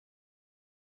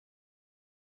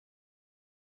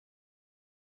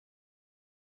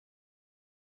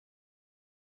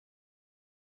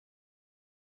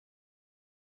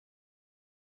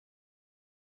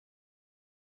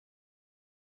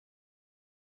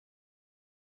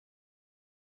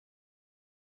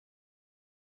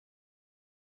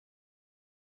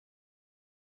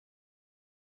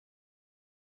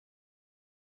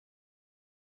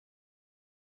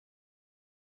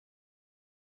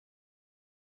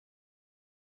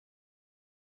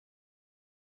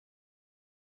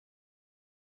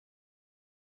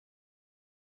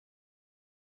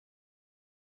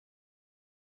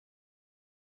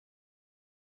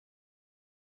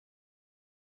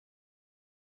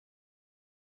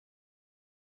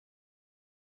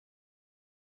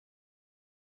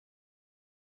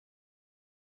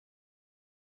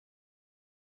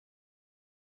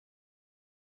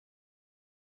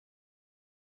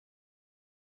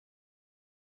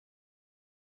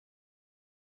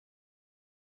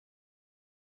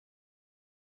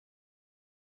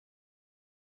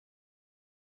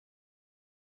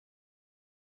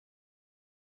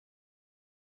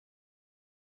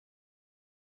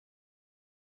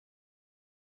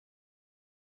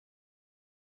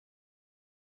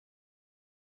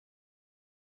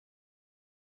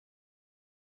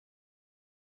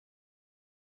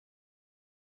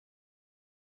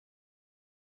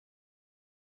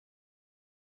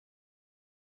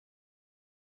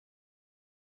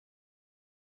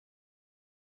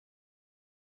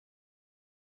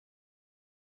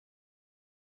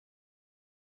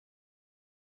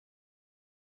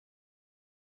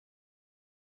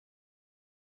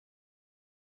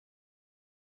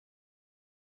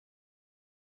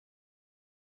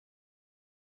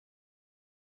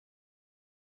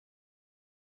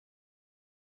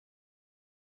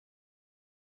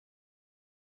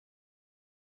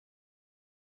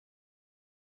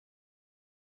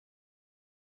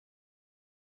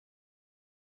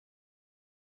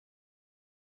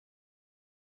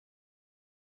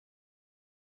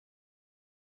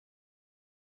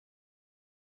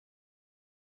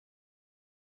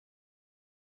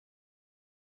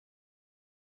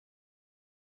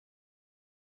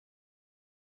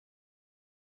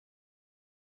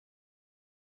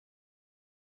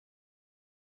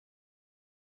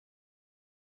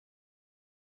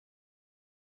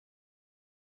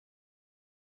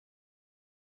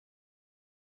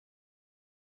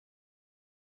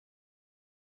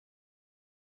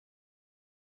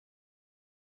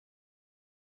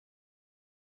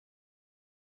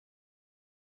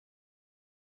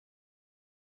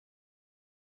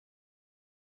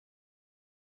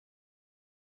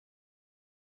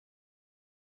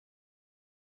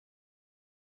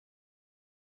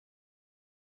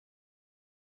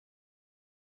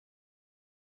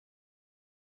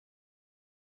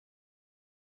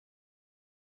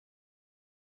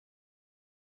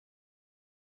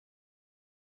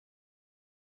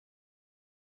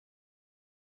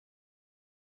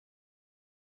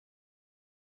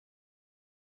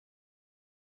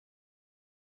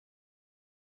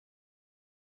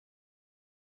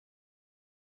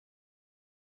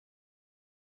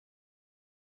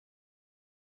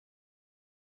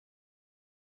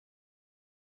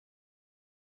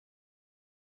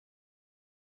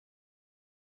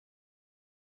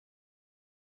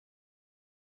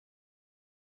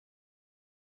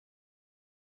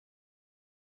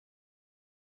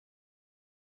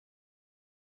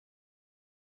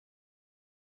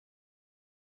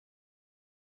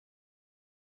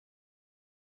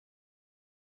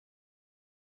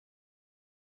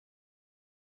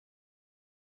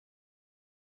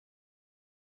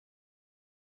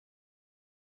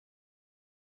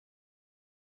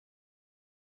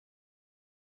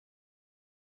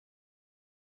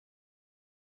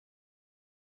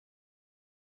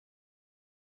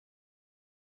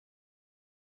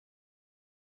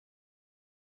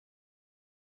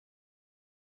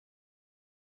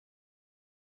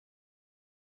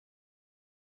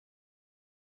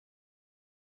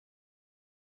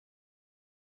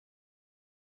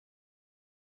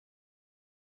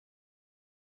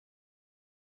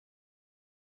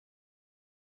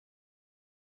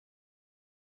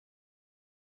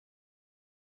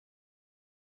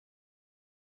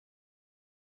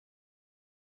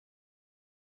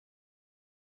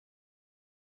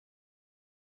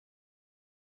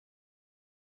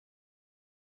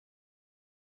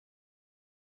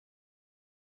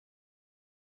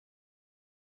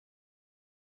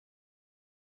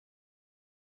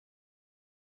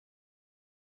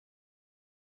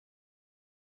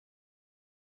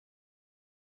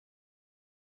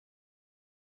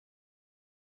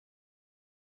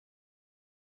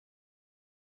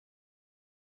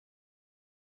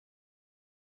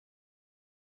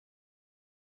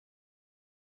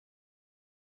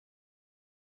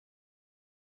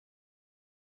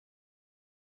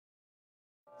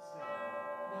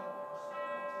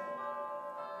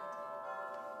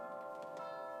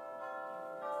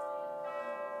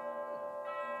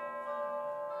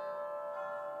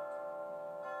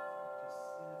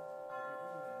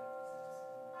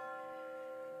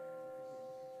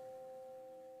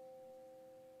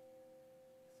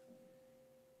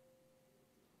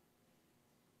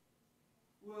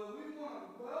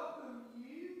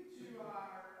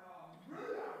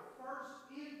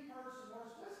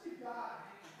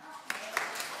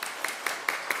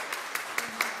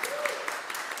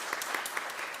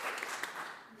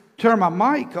turn my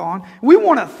mic on. We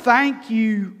want to thank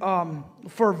you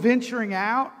for venturing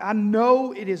out. I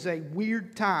know it is a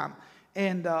weird time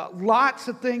and lots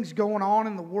of things going on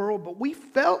in the world, but we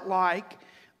felt like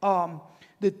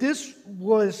that this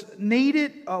was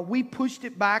needed. We pushed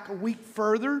it back a week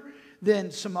further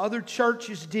than some other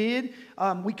churches did.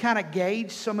 We kind of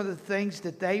gauged some of the things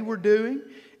that they were doing.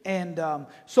 And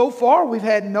so far, we've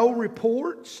had no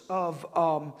reports of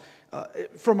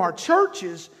from our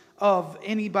churches of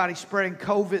anybody spreading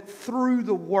COVID through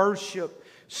the worship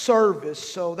service.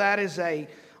 So that is a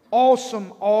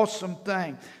awesome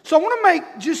thing. So I want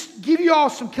to just give you all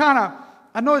some kind of,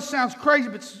 I know it sounds crazy,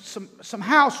 but some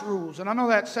house rules. And I know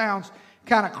that sounds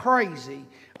kind of crazy.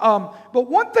 But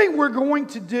one thing we're going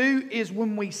to do is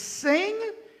when we sing,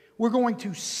 we're going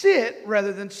to sit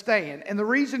rather than stand. And the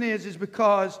reason is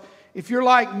because if you're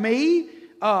like me,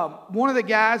 one of the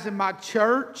guys in my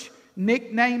church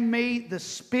nicknamed me the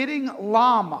Spitting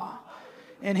Llama.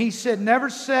 And he said, never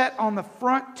sat on the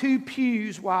front two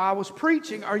pews while I was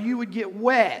preaching or you would get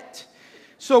wet.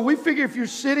 So we figure if you're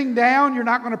sitting down, you're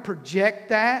not going to project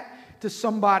that to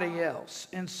somebody else.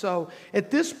 And so at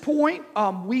this point,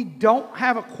 we don't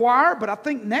have a choir, but I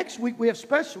think next week we have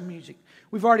special music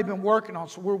we've already been working on.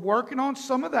 So we're working on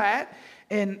some of that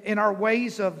and in our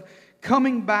ways of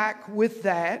coming back with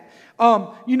that.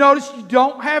 You notice you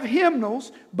don't have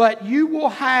hymnals, but you will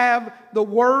have the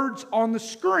words on the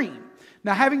screen.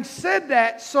 Now, having said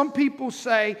that, some people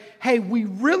say, hey, we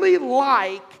really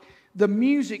like the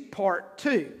music part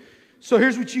too. So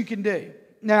here's what you can do.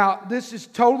 Now, this is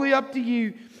totally up to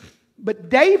you, but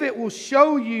David will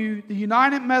show you the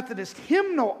United Methodist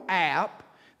hymnal app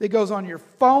that goes on your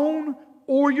phone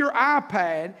or your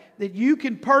iPad that you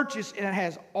can purchase, and it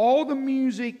has all the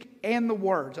music and the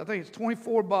words. I think it's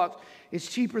 $24. It's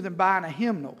cheaper than buying a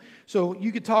hymnal. So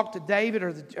you could talk to David,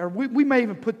 or we may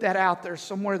even put that out there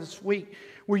somewhere this week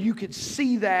where you could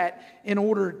see that in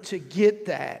order to get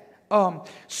that.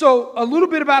 So a little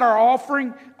bit about our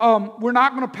offering. We're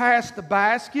not going to pass the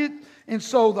basket. And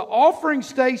so the offering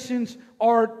stations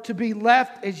are to be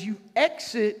left as you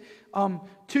exit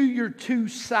to your two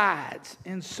sides.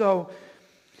 And so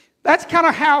that's kind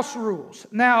of house rules.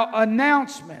 Now,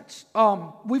 announcements.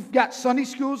 We've got Sunday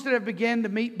schools that have begun to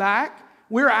meet back.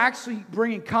 We're actually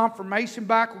bringing confirmation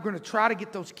back. We're going to try to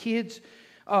get those kids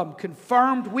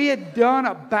confirmed. We had done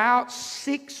about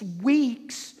 6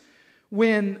 weeks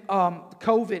when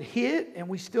COVID hit, and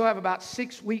we still have about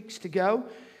 6 weeks to go.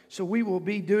 So we will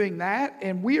be doing that,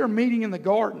 and we are meeting in the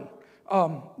garden.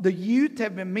 The youth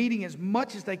have been meeting as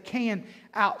much as they can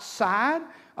outside.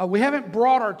 We haven't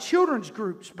brought our children's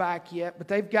groups back yet, but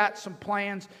they've got some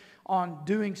plans on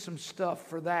doing some stuff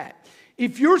for that.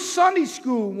 If your Sunday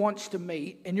school wants to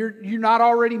meet, and you're not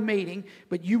already meeting,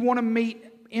 but you want to meet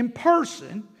in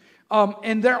person,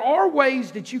 and there are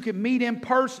ways that you can meet in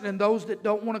person, and those that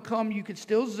don't want to come, you can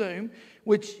still Zoom,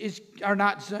 or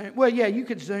not Zoom. Well, yeah, you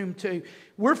could Zoom too.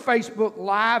 We're Facebook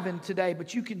Live-ing today,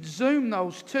 but you can Zoom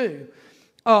those too.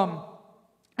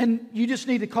 And you just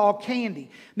need to call Candy.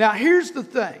 Now, here's the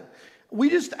thing. We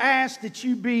just ask that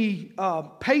you be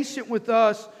patient with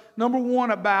us, number one,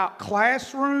 about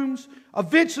classrooms.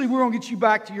 Eventually, we're going to get you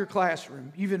back to your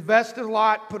classroom. You've invested a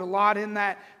lot, put a lot in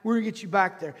that. We're going to get you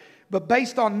back there. But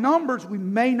based on numbers, we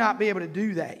may not be able to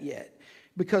do that yet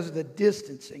because of the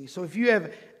distancing. So if you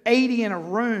have 80 in a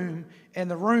room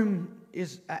and the room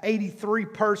is an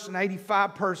 83-person,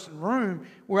 85-person room,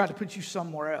 we'll have to put you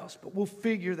somewhere else. But we'll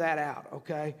figure that out,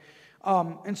 okay?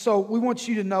 And so we want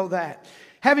you to know that.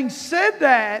 Having said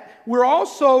that, we're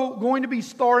also going to be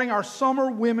starting our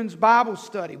summer women's Bible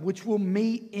study, which will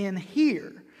meet in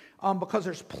here because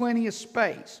there's plenty of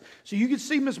space. So you can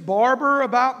see Miss Barber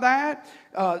about that.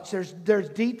 There's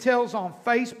details on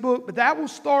Facebook, but that will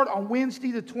start on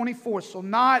Wednesday the 24th. So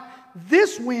not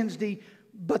this Wednesday,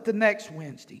 but the next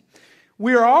Wednesday.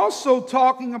 We are also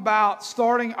talking about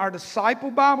starting our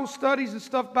disciple Bible studies and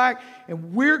stuff back,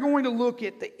 and we're going to look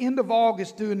at the end of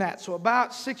August doing that. So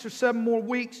about 6 or 7 more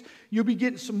weeks, you'll be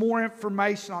getting some more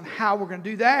information on how we're going to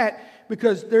do that,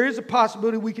 because there is a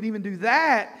possibility we could even do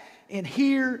that in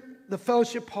here, the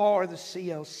fellowship hall, or the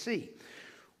CLC.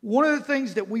 One of the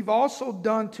things that we've also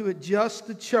done to adjust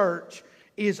the church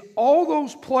is all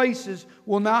those places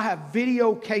will now have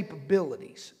video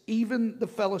capabilities, even the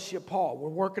fellowship hall. We're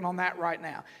working on that right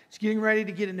now. It's getting ready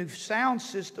to get a new sound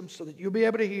system so that you'll be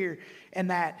able to hear, and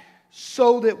that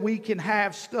so that we can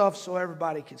have stuff so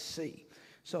everybody can see.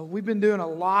 So we've been doing a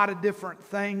lot of different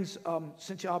things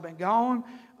since y'all been gone.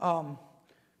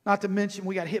 Not to mention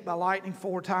we got hit by lightning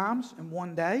 4 times in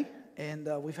one day.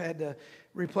 and we've had to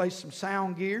replace some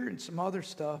sound gear and some other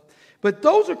stuff. But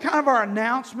those are kind of our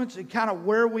announcements and kind of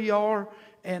where we are.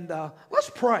 And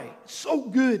let's pray. It's so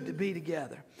good to be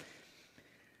together.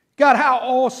 God, how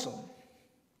awesome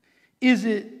is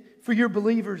it for your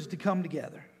believers to come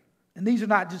together? And these are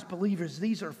not just believers.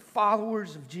 These are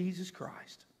followers of Jesus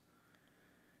Christ.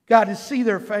 God, to see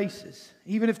their faces,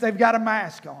 even if they've got a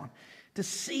mask on, to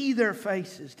see their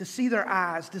faces, to see their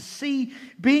eyes, to see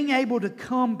being able to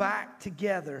come back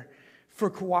together for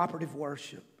cooperative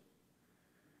worship.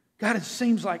 God, it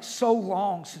seems like so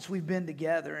long since we've been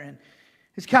together, and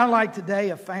it's kind of like today,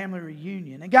 a family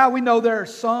reunion. And God, we know there are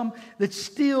some that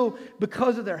still,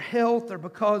 because of their health or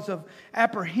because of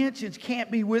apprehensions, can't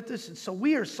be with us. And so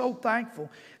we are so thankful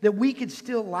that we can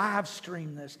still live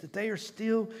stream this, that they are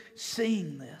still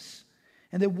seeing this,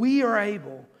 and that we are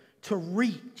able to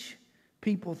reach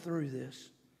people through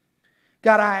this.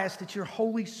 God, I ask that your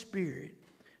Holy Spirit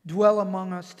dwell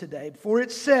among us today. For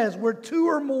it says, where two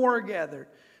or more are gathered,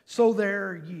 so there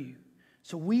are you.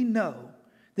 So we know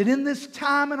that in this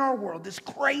time in our world, this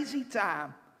crazy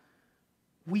time,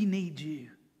 we need you.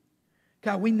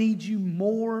 God, we need you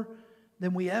more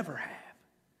than we ever have.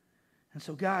 And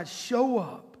so, God, show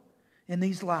up in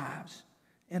these lives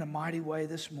in a mighty way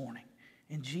this morning.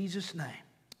 In Jesus' name,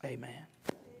 amen.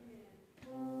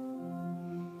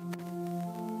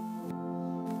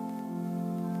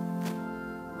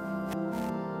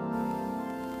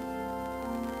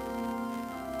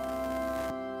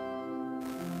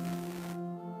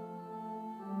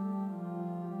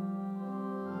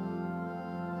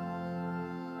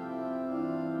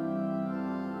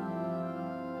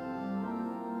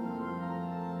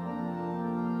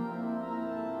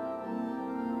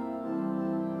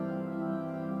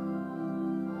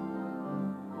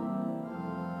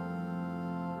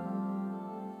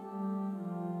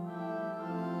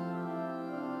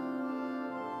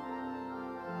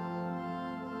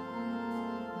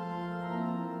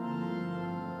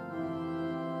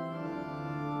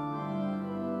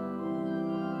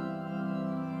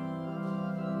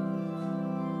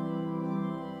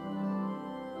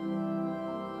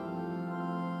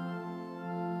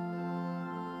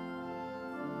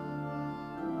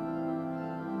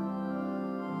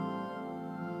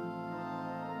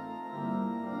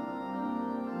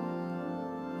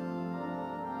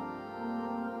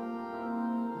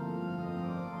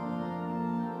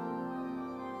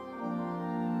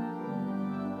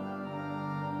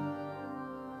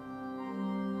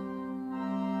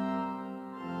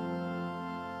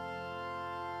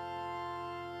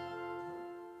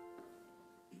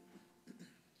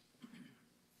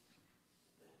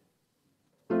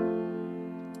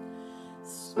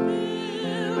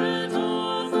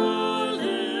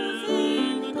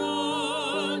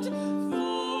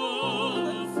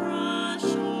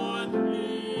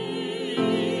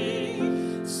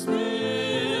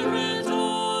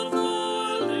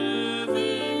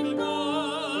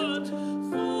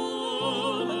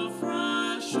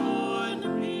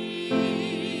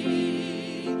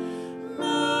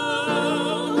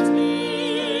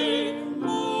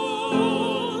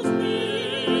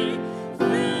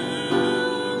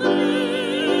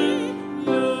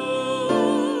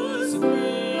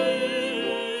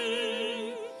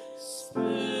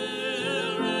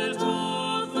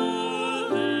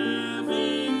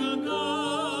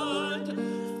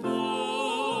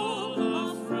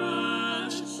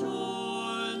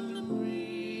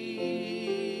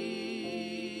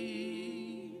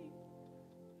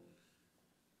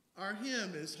 Our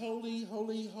hymn is Holy,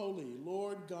 Holy, Holy,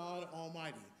 Lord God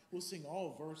Almighty. We'll sing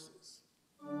all verses.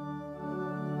 Burning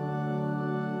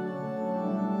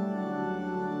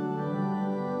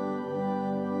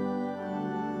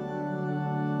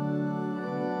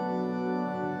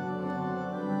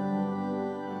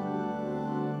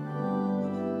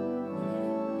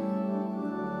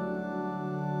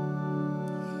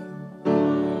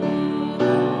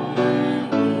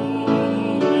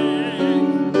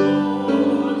in the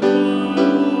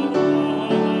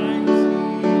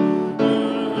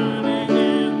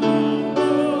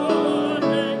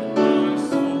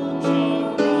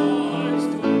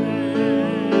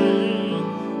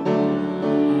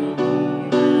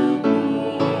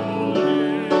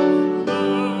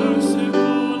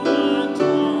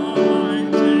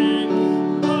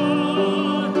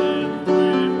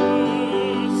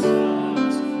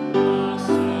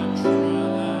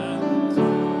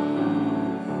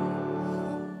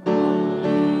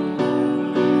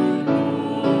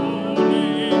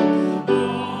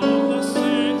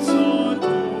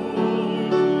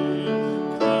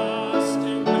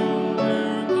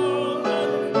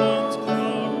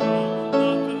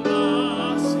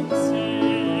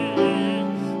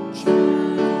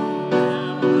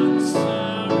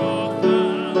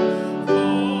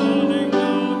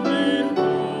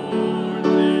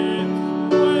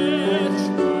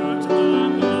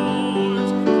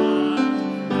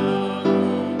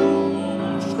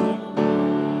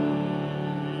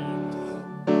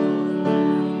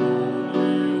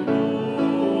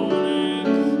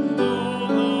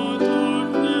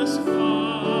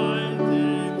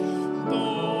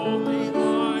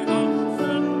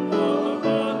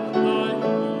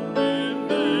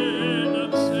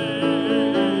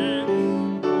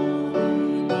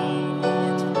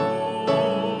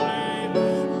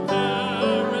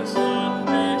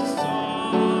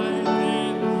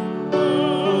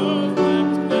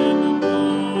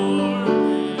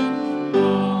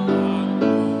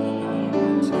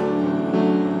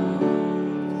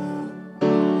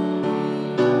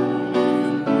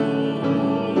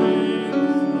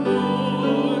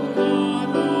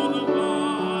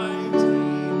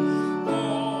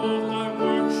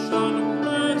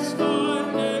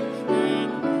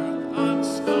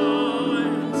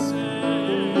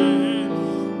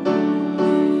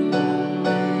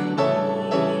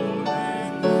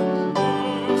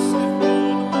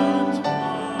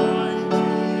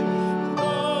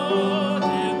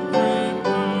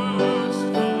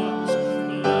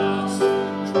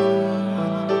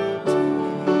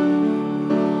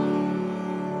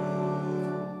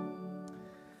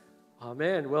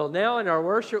Amen. Well, now in our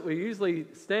worship, we usually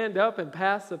stand up and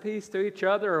pass the peace to each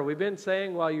other, or we've been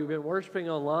saying while you've been worshiping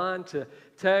online to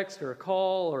text or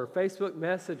call or Facebook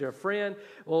message a friend.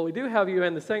 Well, we do have you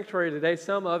in the sanctuary today,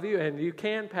 some of you, and you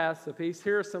can pass the peace.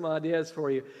 Here are some ideas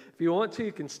for you. If you want to,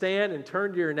 you can stand and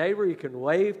turn to your neighbor. You can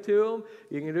wave to them.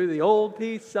 You can do the old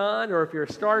peace sign, or if you're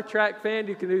a Star Trek fan,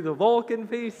 you can do the Vulcan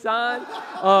peace sign.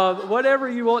 Whatever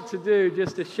you want to do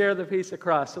just to share the peace of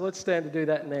Christ. So let's stand to do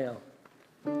that now.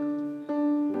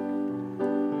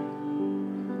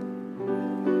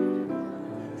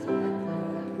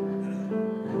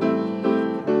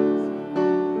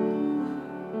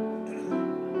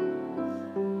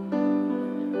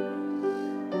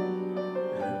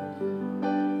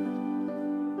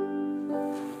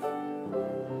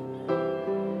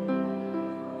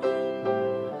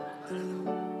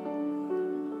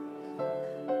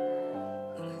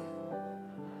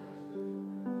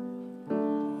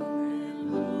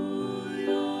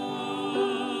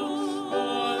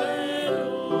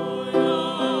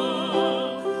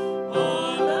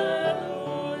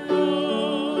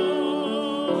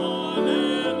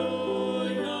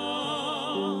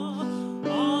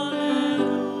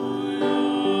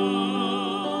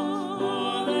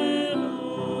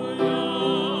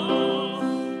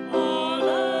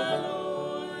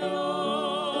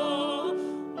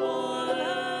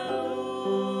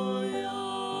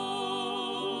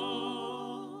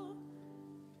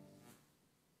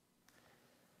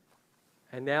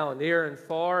 And now, near and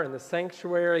far, in the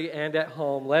sanctuary and at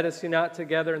home, let us unite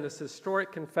together in this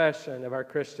historic confession of our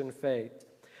Christian faith.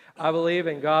 I believe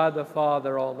in God the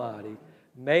Father Almighty,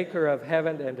 maker of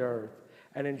heaven and earth,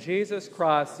 and in Jesus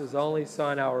Christ, his only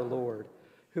Son, our Lord,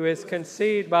 who is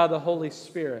conceived by the Holy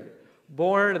Spirit,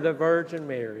 born of the Virgin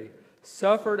Mary,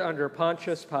 suffered under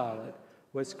Pontius Pilate,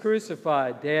 was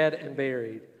crucified, dead, and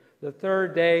buried. The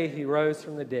third day he rose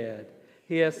from the dead.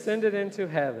 He ascended into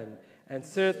heaven, and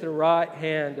sitteth at the right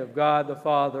hand of God the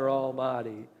Father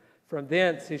Almighty. From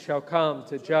thence he shall come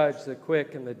to judge the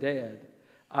quick and the dead.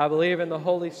 I believe in the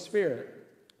Holy Spirit,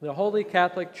 the Holy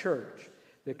Catholic Church,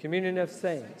 the communion of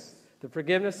saints, the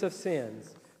forgiveness of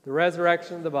sins, the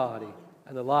resurrection of the body,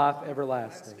 and the life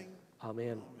everlasting.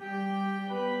 Amen.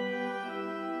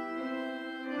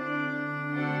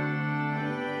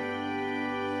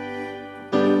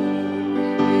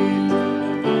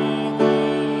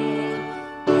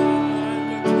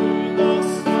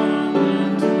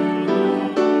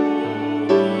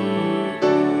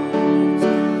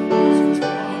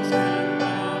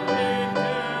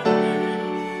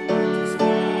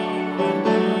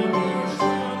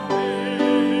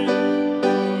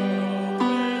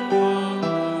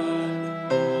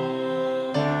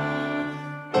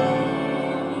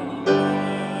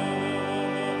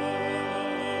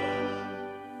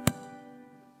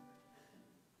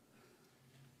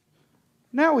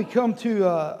 Now we come to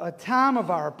a time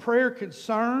of our prayer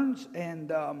concerns,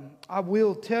 and I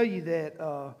will tell you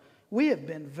that we have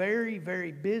been very,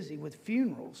 very busy with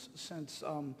funerals since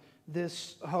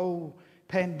this whole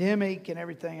pandemic and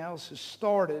everything else has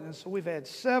started. And so we've had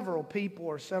several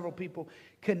people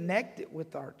connected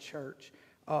with our church.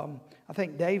 I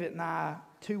think David and I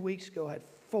 2 weeks ago had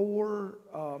four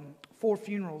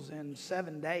funerals in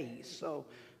 7 days. So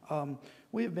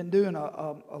we have been doing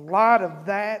a lot of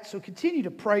that. So continue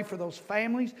to pray for those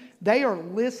families. They are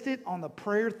listed on the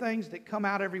prayer things that come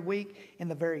out every week. In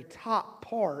the very top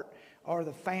part are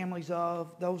the families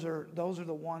of. Those are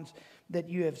the ones that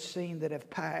you have seen that have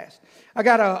passed. I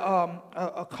got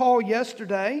a call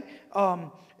yesterday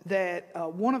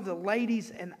that one of the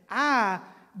ladies, and I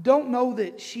don't know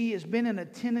that she has been in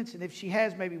attendance, and if she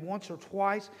has, maybe once or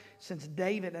twice since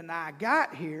David and I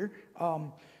got here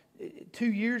 2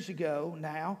 years ago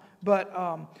now. But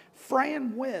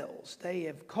Fran Wells, they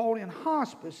have called in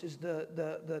hospice, is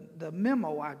the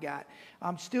memo I got.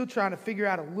 I'm still trying to figure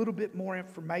out a little bit more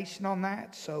information on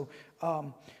that, so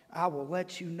I will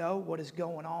let you know what is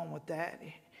going on with that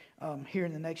here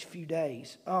in the next few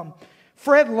days.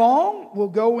 Fred Long will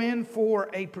go in for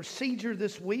a procedure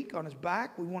this week on his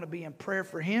back. We want to be in prayer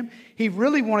for him. He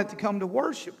really wanted to come to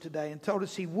worship today and told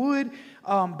us he would,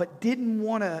 but didn't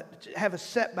want to have a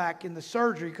setback in the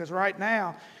surgery because right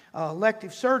now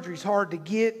elective surgery is hard to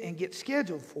get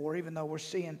scheduled for, even though we're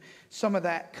seeing some of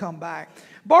that come back.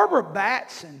 Barbara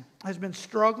Batson has been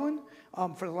struggling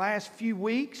for the last few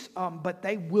weeks, but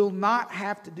they will not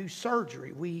have to do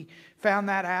surgery. We found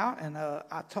that out, and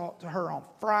I talked to her on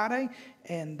Friday,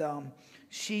 and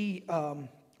she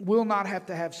will not have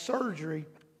to have surgery.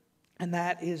 And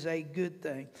that is a good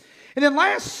thing. And then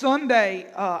last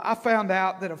Sunday, I found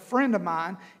out that a friend of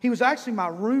mine, he was actually my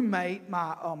roommate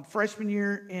my freshman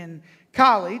year in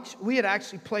college. We had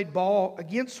actually played ball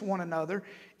against one another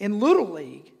in Little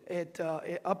League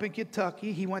up in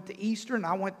Kentucky. He went to Eastern,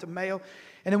 I went to Mayo.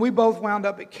 And then we both wound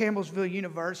up at Campbellsville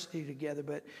University together.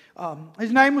 But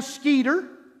his name was Skeeter.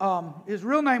 His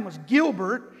real name was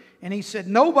Gilbert. And he said,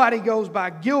 nobody goes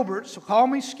by Gilbert, so call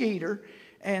me Skeeter.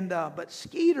 But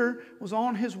Skeeter was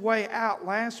on his way out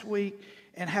last week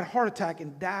and had a heart attack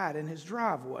and died in his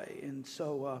driveway. And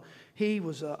so he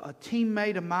was a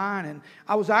teammate of mine. And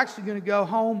I was actually going to go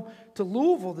home to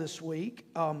Louisville this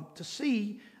week to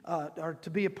see or to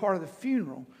be a part of the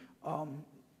funeral.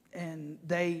 And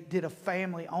they did a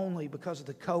family only because of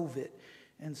the COVID.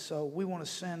 And so we want to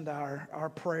send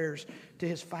our prayers to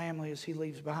his family as he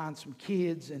leaves behind some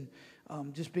kids. And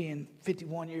just being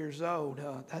 51 years old,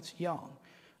 that's young.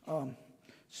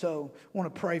 So I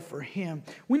want to pray for him.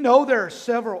 We know there are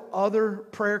several other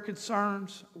prayer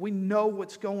concerns. We know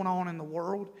what's going on in the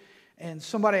world. And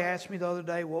somebody asked me the other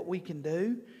day what we can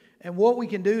do. And what we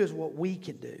can do is what we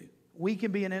can do. We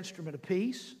can be an instrument of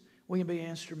peace. We can be an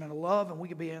instrument of love. And we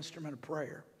can be an instrument of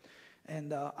prayer.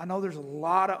 And I know there's a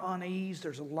lot of unease.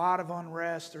 There's a lot of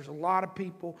unrest. There's a lot of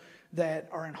people that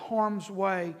are in harm's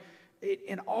way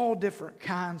in all different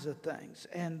kinds of things.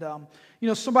 And,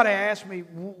 somebody asked me,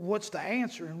 what's the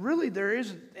answer? And really, there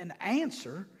isn't an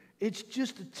answer. It's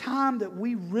just a time that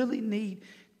we really need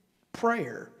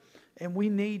prayer. And we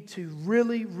need to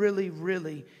really, really,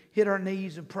 really hit our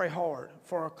knees and pray hard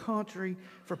for our country,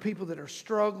 for people that are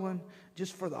struggling,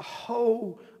 just for the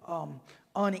whole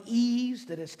unease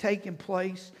that has taken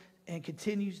place and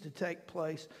continues to take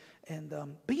place. And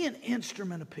be an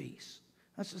instrument of peace.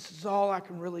 This is all I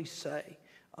can really say.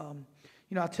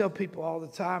 I tell people all the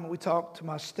time, and we talk to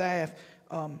my staff,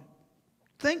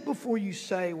 think before you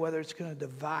say whether it's going to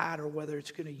divide or whether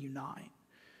it's going to unite.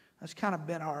 That's kind of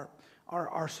been our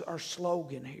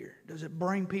slogan here. Does it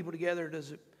bring people together or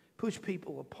does it push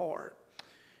people apart?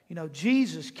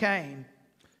 Jesus came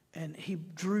and he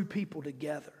drew people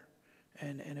together.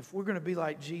 And if we're going to be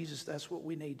like Jesus, that's what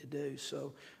we need to do.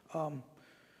 So I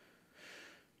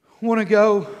want to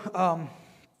go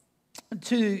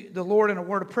to the Lord in a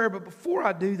word of prayer. But before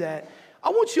I do that, I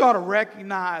want you all to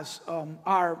recognize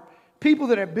our people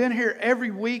that have been here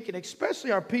every week, and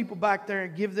especially our people back there,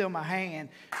 and give them a hand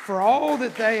for all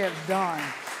that they have done.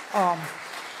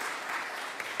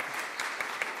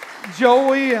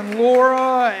 Joey and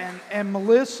Laura and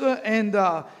Melissa and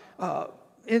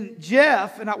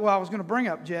Jeff, I was going to bring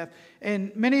up Jeff,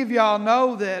 and many of y'all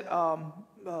know that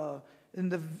and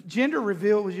the gender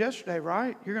reveal was yesterday,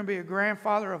 right? You're going to be a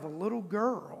grandfather of a little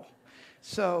girl.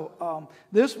 So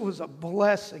this was a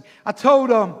blessing. I told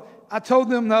them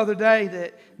the other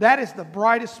day that is the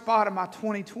brightest spot of my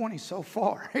 2020 so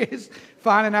far, is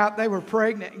finding out they were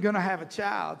pregnant and going to have a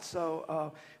child.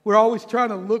 So we're always trying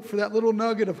to look for that little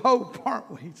nugget of hope, aren't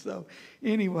we? So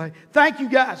anyway, thank you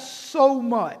guys so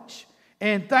much.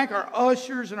 And thank our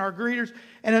ushers and our greeters.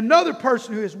 And another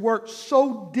person who has worked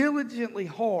so diligently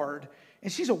hard,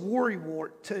 and she's a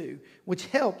worrywart too, which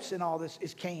helps in all this,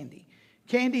 is Candy.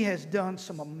 Candy has done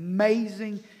some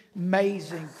amazing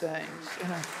things.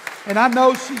 And I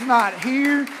know she's not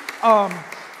here.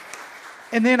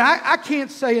 And then I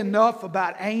can't say enough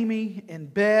about Amy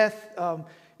and Beth.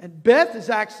 And Beth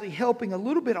is actually helping a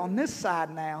little bit on this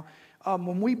side now.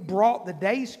 When we brought the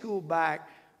day school back,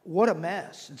 what a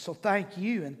mess. And so thank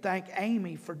you and thank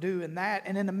Amy for doing that.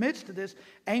 And in the midst of this,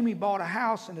 Amy bought a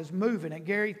house and is moving. And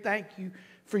Gary, thank you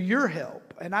for your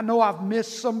help. And I know I've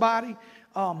missed somebody,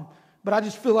 but I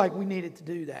just feel like we needed to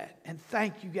do that. And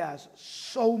thank you guys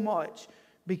so much,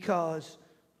 because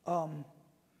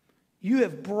you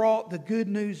have brought the good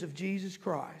news of Jesus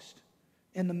Christ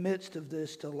in the midst of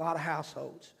this to a lot of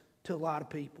households, to a lot of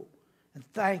people. And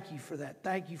thank you for that.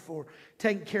 Thank you for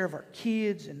taking care of our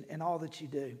kids and all that you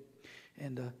do.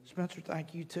 And Spencer,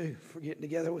 thank you too for getting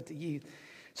together with the youth.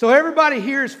 So everybody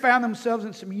here has found themselves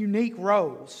in some unique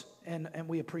roles, and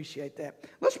we appreciate that.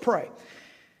 Let's pray.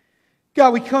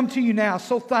 God, we come to you now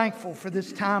so thankful for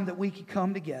this time that we could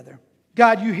come together.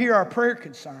 God, you hear our prayer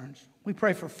concerns. We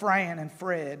pray for Fran and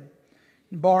Fred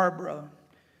and Barbara,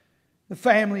 the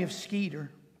family of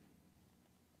Skeeter.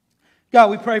 God,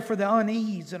 we pray for the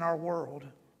unease in our world.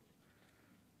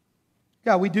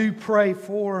 God, we do pray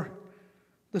for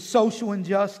the social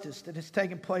injustice that has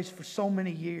taken place for so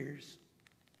many years.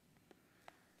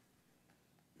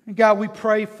 And God, we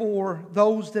pray for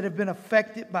those that have been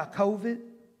affected by COVID.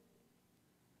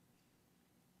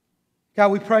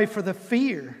 God, we pray for the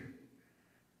fear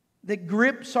that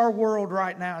grips our world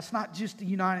right now. It's not just the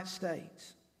United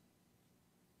States.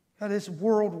 God, it's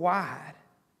worldwide.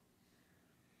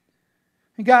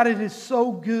 And God, it is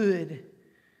so good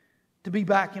to be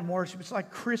back in worship. It's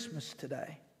like Christmas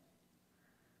today.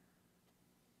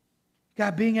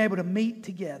 God, being able to meet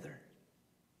together,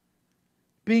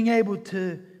 being able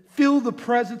to feel the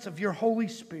presence of your Holy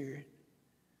Spirit,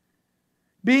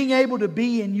 being able to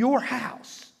be in your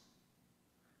house,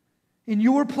 in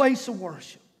your place of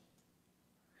worship,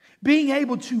 being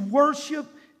able to worship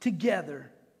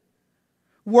together,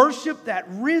 worship that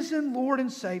risen Lord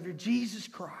and Savior, Jesus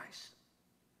Christ.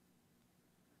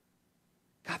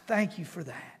 God, thank you for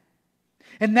that.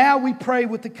 And now we pray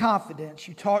with the confidence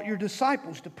you taught your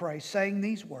disciples to pray, saying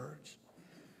these words.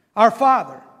 Our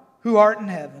Father, who art in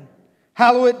heaven,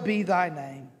 hallowed be thy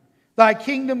name. Thy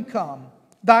kingdom come,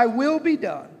 thy will be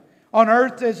done, on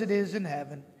earth as it is in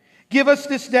heaven. Give us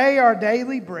this day our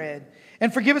daily bread,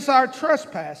 and forgive us our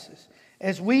trespasses,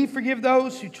 as we forgive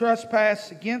those who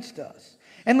trespass against us.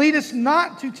 And lead us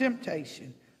not to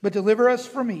temptation, but deliver us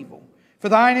from evil. For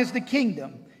thine is the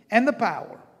kingdom, and the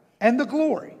power, and the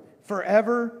glory,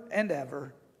 forever and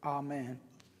ever. Amen.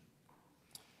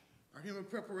 Our hymn of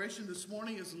preparation this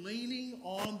morning is Leaning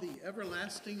on the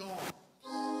Everlasting Arms.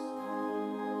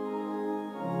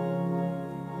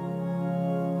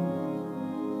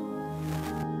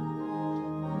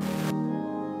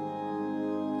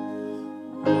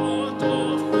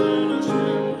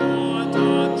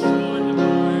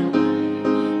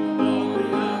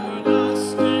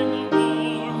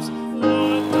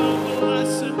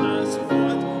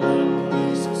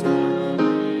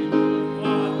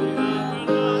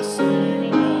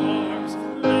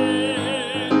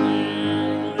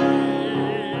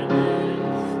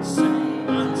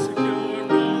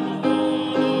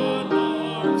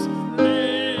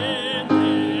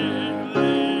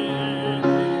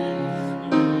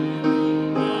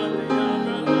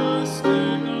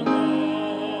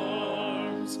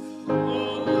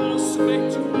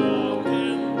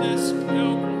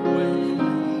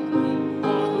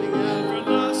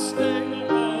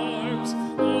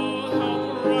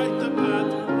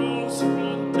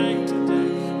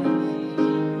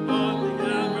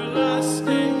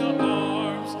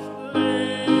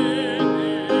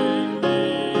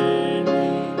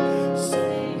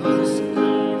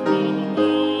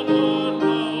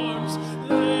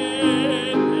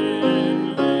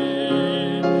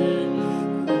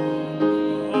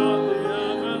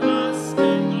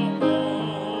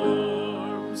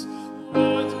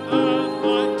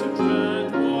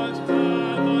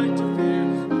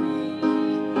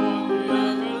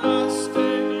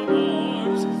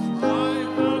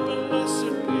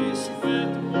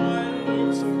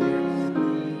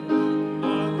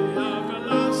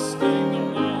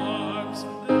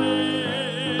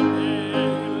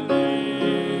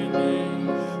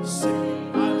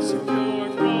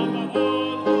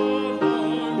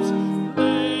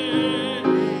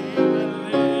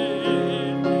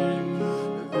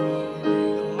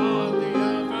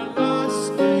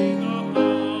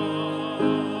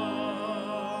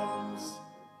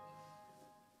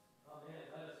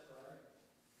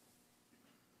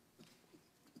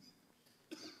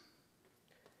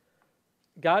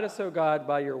 Guide us, O God,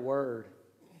 by your word.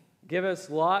 Give us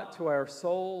light to our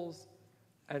souls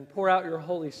and pour out your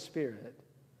Holy Spirit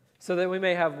so that we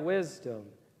may have wisdom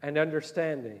and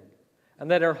understanding and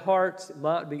that our hearts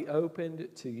might be opened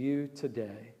to you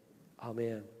today.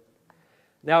 Amen.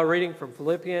 Now reading from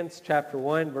Philippians chapter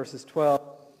 1, verses 12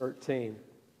 and 13.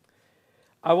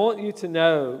 I want you to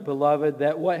know, beloved,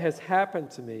 that what has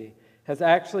happened to me has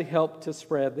actually helped to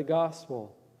spread the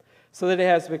gospel, so that it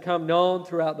has become known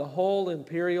throughout the whole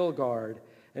imperial guard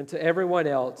and to everyone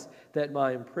else that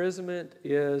my imprisonment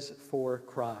is for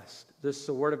Christ. This is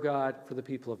the word of God for the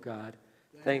people of God.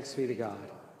 Thanks be to God.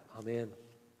 Amen.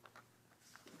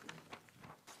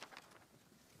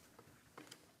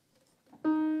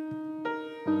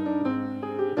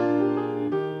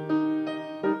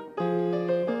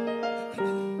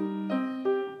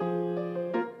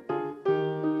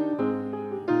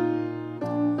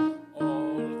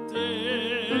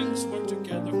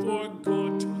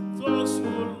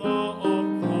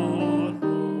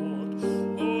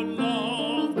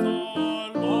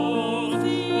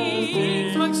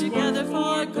 Together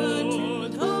for good.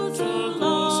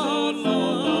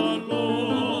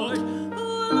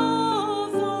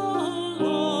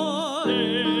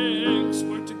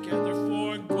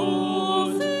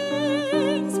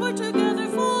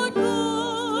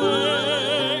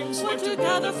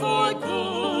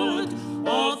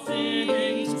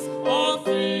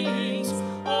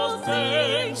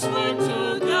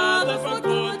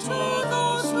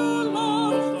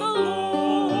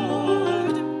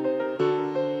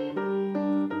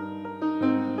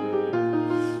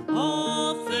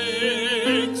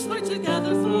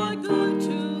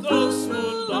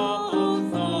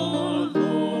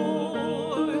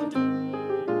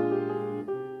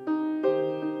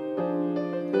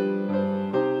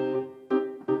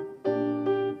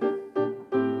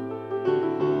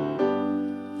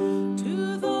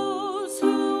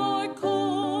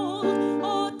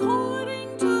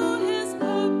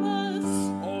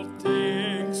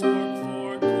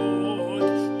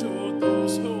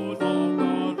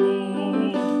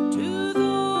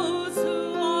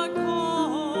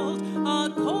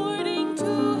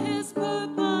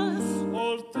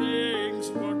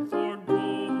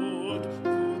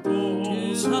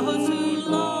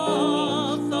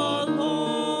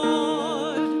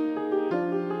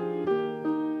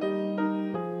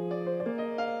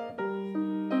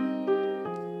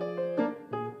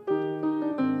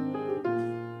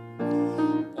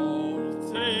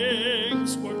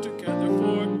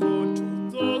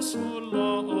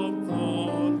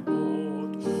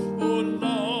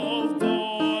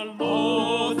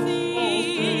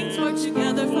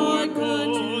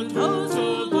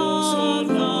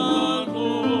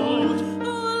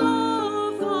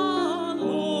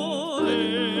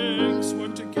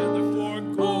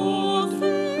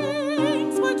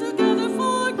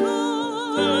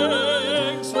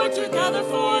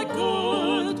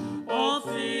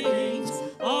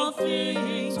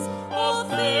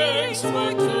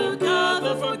 work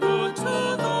together for good to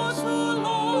those who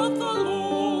love the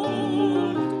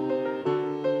Lord.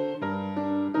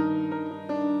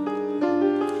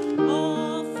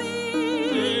 All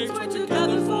things work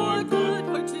together for good,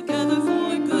 work together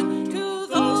for good to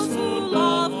those who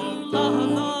love the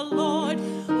Lord,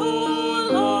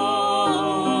 who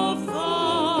love the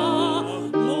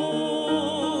Lord.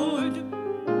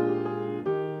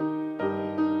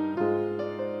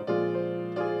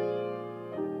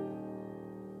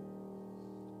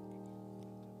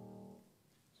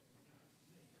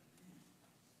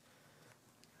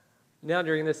 Now,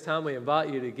 during this time, we invite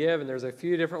you to give, and there's a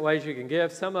few different ways you can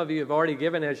give. Some of you have already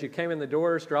given as you came in the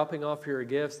doors, dropping off your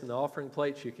gifts in the offering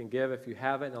plates. You can give if you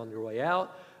haven't on your way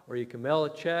out, or you can mail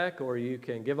a check, or you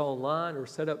can give online, or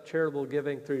set up charitable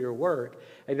giving through your work.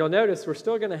 And you'll notice we're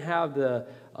still going to have the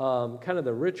kind of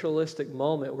the ritualistic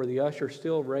moment where the usher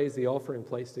still raise the offering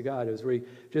plates to God, as we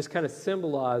just kind of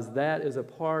symbolize that as a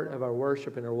part of our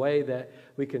worship in a way that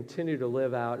we continue to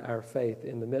live out our faith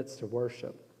in the midst of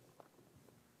worship.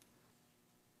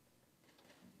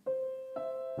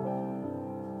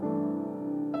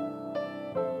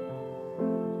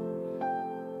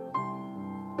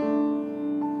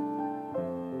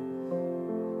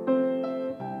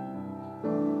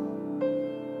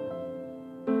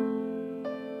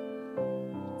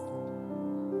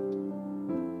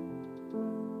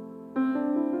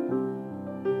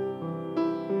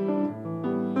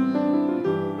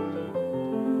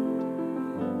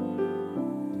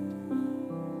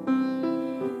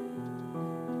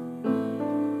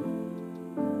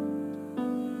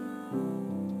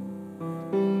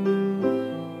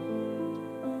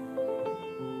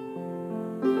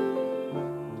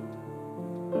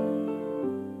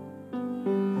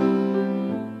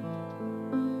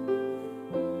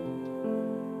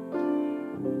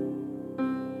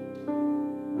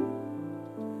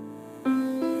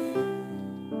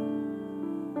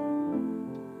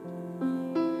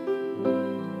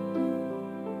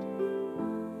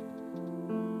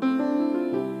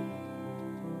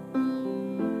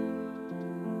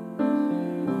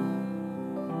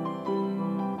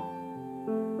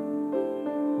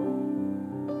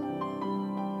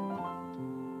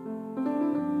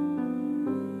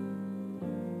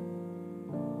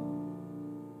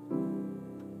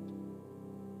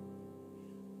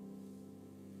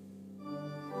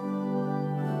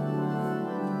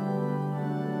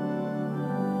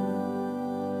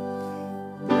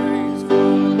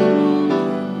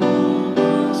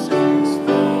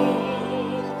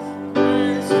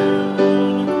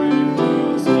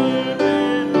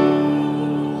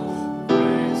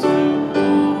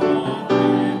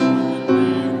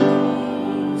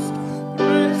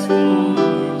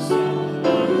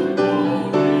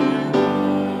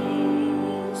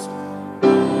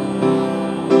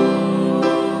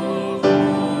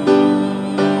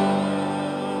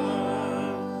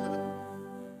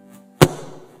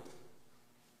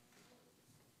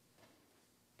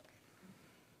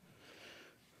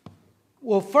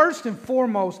 Well, first and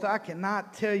foremost, I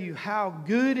cannot tell you how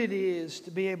good it is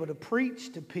to be able to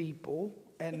preach to people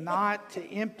and not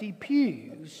to empty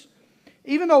pews.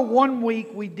 Even though one week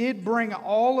we did bring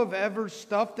all of Ever's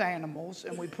stuffed animals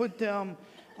and we put them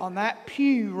on that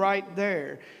pew right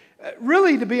there.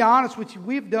 Really, to be honest with you,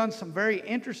 we've done some very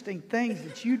interesting things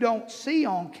that you don't see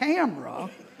on camera.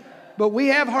 But we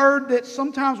have heard that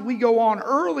sometimes we go on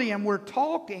early and we're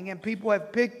talking and people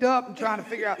have picked up and trying to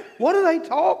figure out, what are they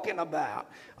talking about?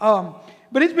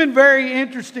 But it's been very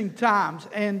interesting times.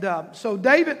 And so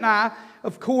David and I,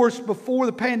 of course, before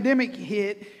the pandemic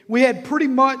hit, we had pretty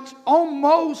much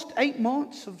almost 8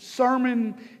 months of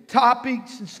sermon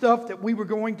topics and stuff that we were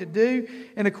going to do.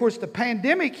 And of course, the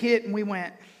pandemic hit and we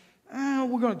went,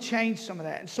 we're going to change some of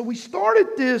that. And so we started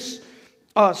this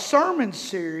sermon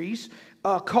series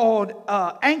called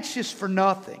Anxious for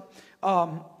Nothing.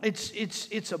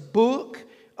 It's a book.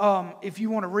 If you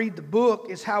want to read the book,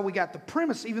 is how we got the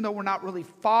premise, even though we're not really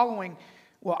following,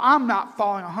 well, I'm not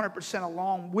following 100%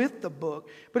 along with the book,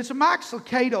 but it's a Max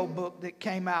Lucado book that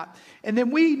came out. And then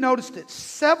we noticed that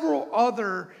several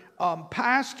other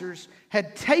pastors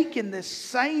had taken this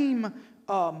same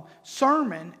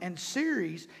sermon and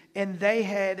series, and they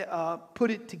had put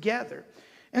it together.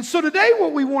 And so today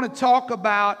what we want to talk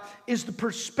about is the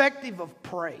perspective of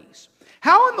praise.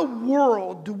 How in the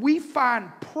world do we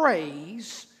find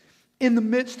praise in the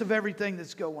midst of everything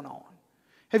that's going on?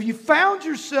 Have you found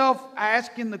yourself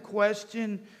asking the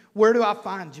question, where do I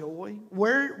find joy?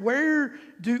 Where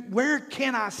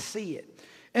can I see it?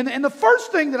 And the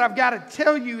first thing that I've got to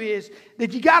tell you is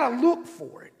that you got to look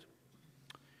for it.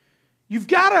 You've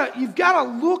got to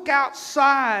look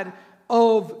outside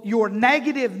of your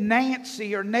negative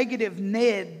Nancy or negative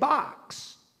Ned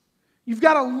box. You've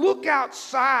got to look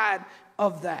outside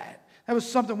of that. That was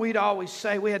something we'd always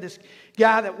say. We had this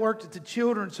guy that worked at the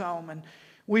children's home, and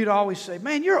we'd always say,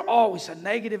 man, you're always a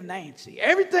negative Nancy.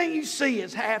 Everything you see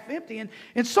is half empty.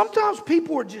 And sometimes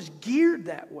people are just geared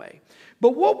that way.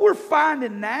 But what we're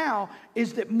finding now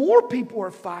is that more people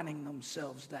are finding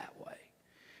themselves that way.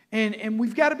 And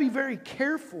we've got to be very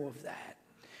careful of that.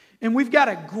 And we've got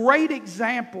a great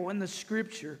example in the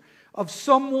Scripture of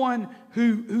someone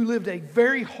who lived a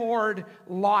very hard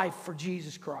life for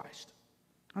Jesus Christ.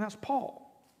 And that's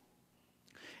Paul.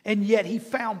 And yet he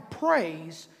found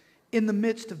praise in the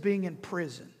midst of being in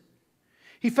prison.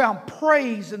 He found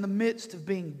praise in the midst of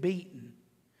being beaten.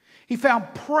 He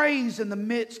found praise in the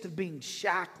midst of being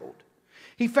shackled.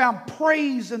 He found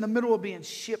praise in the middle of being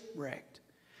shipwrecked.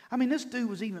 I mean, this dude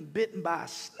was even bitten by a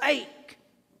snake.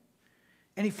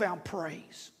 And he found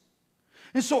praise.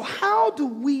 And so how do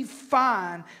we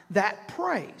find that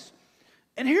praise?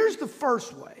 And here's the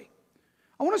first way.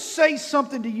 I want to say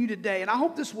something to you today, and I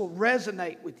hope this will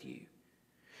resonate with you.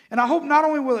 And I hope not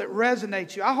only will it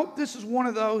resonate you, I hope this is one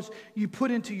of those you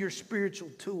put into your spiritual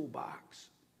toolbox.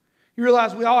 You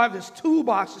realize we all have this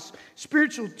toolbox, this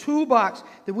spiritual toolbox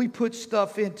that we put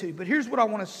stuff into. But here's what I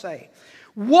want to say.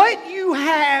 What you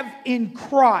have in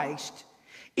Christ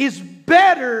is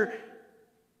better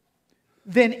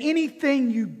than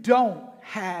anything you don't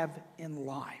have in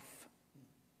life.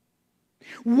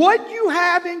 What you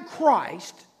have in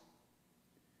Christ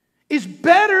is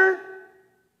better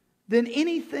than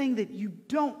anything that you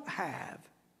don't have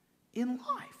in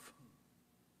life.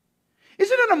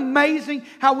 Isn't it amazing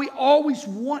how we always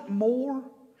want more?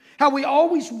 How we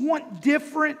always want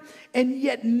different, and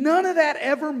yet none of that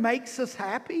ever makes us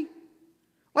happy?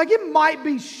 Like it might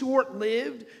be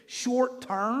short-lived,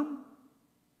 short-term.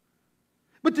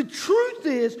 But the truth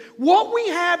is, what we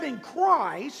have in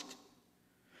Christ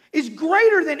is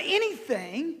greater than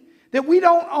anything that we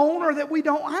don't own or that we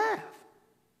don't have.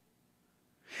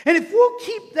 And if we'll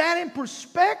keep that in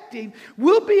perspective,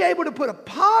 we'll be able to put a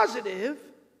positive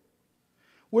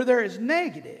where there is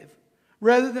negative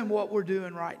rather than what we're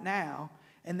doing right now,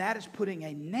 and that is putting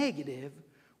a negative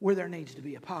where there needs to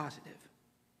be a positive.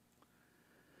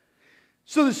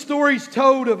 So the story's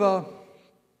told of a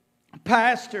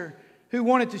pastor who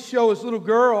wanted to show his little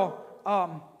girl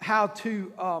how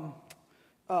to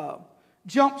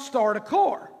jump-start a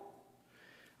car.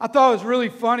 I thought it was really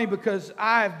funny because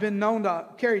I have been known to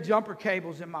carry jumper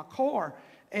cables in my car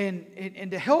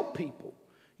and to help people,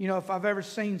 you know, if I've ever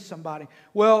seen somebody.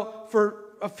 Well, for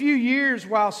a few years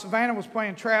while Savannah was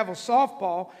playing travel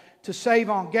softball, to save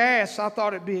on gas, I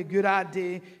thought it'd be a good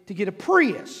idea to get a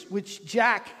Prius, which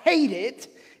Jack hated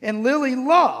and Lily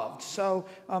loved. So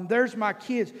there's my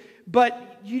kids.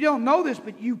 But you don't know this,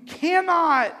 but you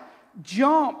cannot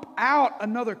jump out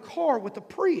another car with a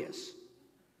Prius,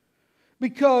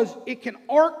 because it can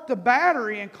arc the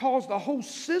battery and cause the whole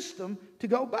system to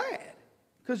go bad.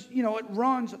 Because, you know, it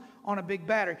runs on a big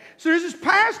battery. So there's this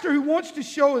pastor who wants to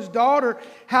show his daughter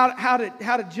how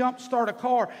to jump start a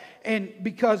car. And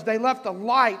because they left the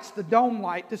lights, the dome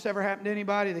light, this ever happened to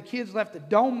anybody? The kids left the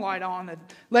dome light on. The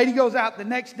lady goes out the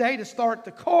next day to start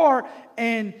the car,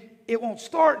 and it won't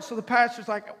start. So the pastor's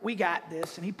like, we got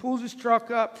this. And he pulls his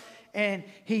truck up, and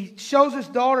he shows his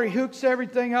daughter, he hooks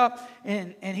everything up,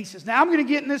 and he says, now I'm going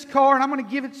to get in this car, and I'm going to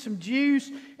give it some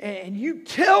juice, and you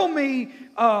tell me,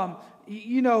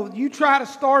 you know, you try to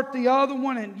start the other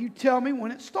one, and you tell me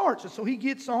when it starts. And so he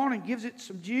gets on and gives it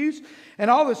some juice, and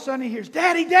all of a sudden he hears,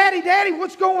 Daddy, Daddy, Daddy,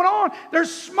 what's going on?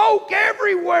 There's smoke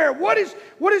everywhere. What is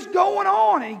going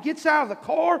on? And he gets out of the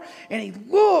car, and he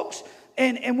looks,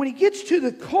 and when he gets to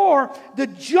the car, the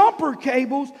jumper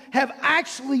cables have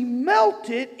actually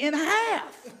melted in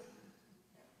half.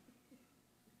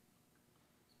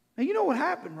 Now, you know what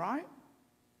happened, right?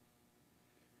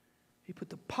 He put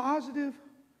the positive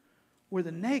where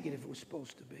the negative was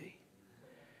supposed to be,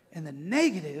 and the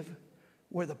negative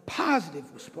where the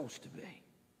positive was supposed to be.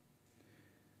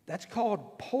 That's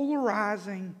called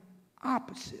polarizing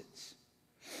opposites.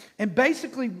 And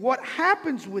basically what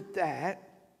happens with that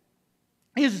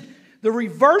is the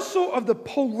reversal of the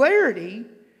polarity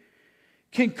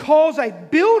can cause a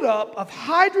buildup of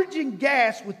hydrogen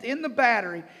gas within the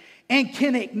battery and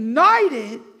can ignite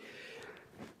it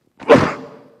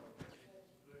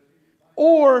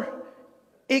or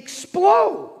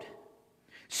explode.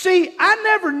 See, I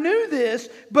never knew this,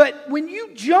 but when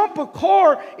you jump a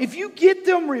car, if you get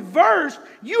them reversed,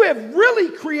 you have really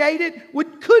created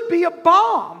what could be a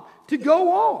bomb to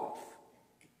go off.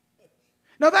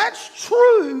 Now that's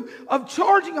true of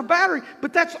charging a battery,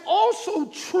 but that's also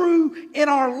true in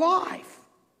our life.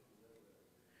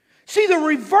 See, the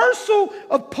reversal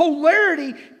of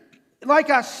polarity, like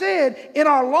I said, in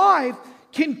our life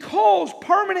can cause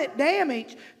permanent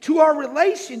damage to our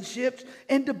relationships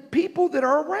and to people that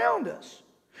are around us.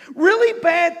 Really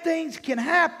bad things can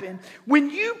happen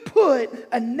when you put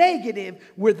a negative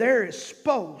where there is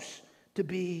supposed to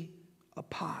be a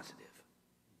positive.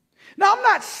 Now, I'm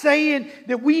not saying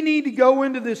that we need to go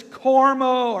into this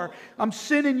karma or I'm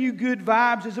sending you good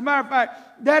vibes. As a matter of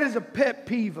fact, that is a pet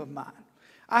peeve of mine.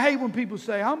 I hate when people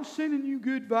say, I'm sending you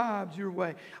good vibes your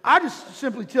way. I just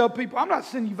simply tell people, I'm not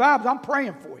sending you vibes, I'm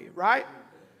praying for you, right?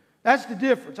 That's the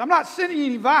difference. I'm not sending you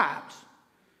any vibes.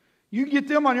 You get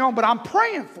them on your own, but I'm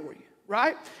praying for you,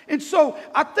 right? And so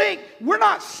I think we're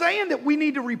not saying that we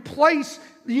need to replace,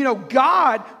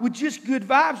 God with just good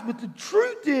vibes, but the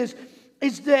truth is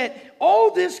that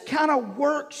all this kind of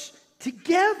works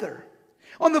together.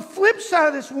 On the flip side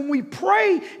of this, when we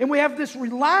pray and we have this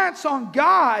reliance on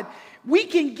God, we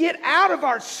can get out of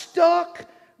our stuck,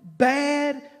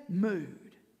 bad mood.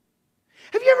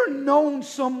 Have you ever known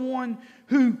someone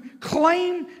who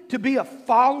claimed to be a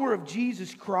follower of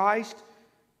Jesus Christ,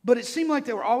 but it seemed like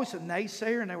they were always a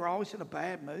naysayer and they were always in a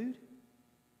bad mood?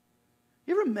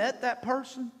 You ever met that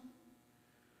person?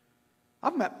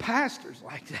 I've met pastors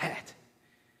like that.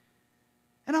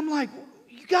 And I'm like,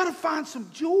 you got to find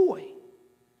some joy.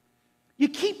 You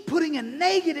keep putting a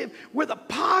negative where the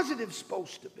positive's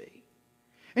supposed to be.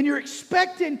 And you're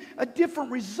expecting a different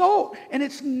result, and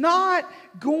it's not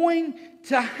going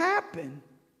to happen.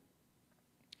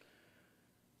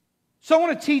 So I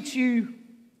want to teach you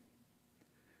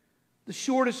the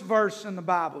shortest verse in the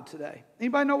Bible today.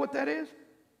 Anybody know what that is?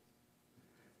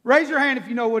 Raise your hand if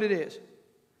you know what it is.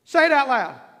 Say it out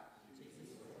loud.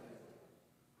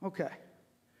 Okay.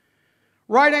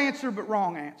 Right answer, but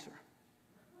wrong answer.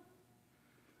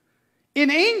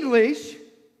 In English,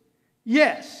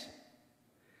 yes.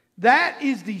 That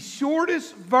is the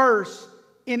shortest verse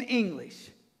in English.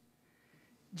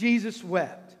 Jesus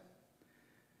wept.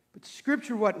 But the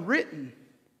scripture wasn't written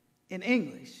in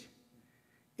English.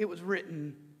 It was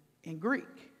written in Greek.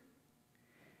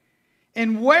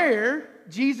 And where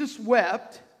Jesus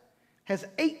wept has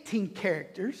 18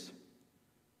 characters,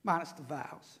 minus the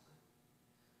vowels.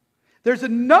 There's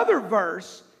another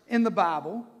verse in the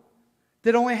Bible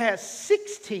that only has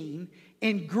 16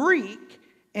 in Greek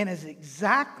and is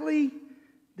exactly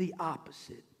the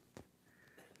opposite.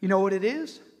 You know what it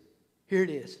is? Here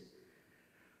it is.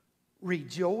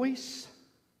 Rejoice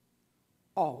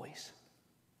always.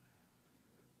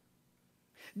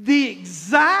 The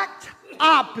exact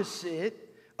opposite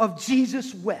of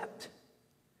Jesus wept.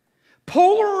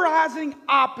 Polarizing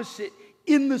opposite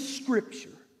in the scripture.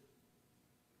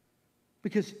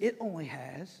 Because it only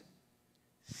has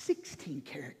 16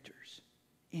 characters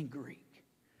in Greek.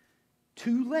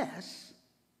 2 less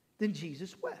than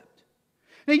Jesus wept.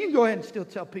 Now you can go ahead and still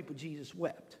tell people Jesus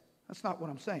wept. That's not what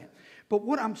I'm saying. But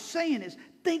what I'm saying is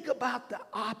think about the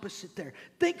opposite there.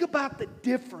 Think about the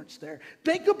difference there.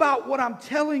 Think about what I'm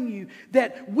telling you,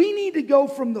 that we need to go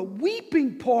from the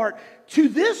weeping part to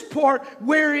this part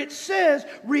where it says,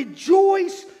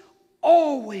 rejoice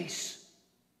always.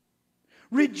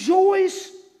 Rejoice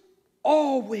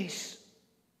always.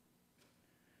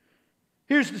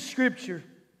 Here's the scripture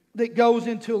that goes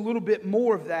into a little bit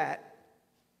more of that.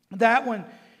 That one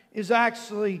is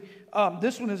actually,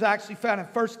 this one is actually found in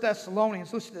 1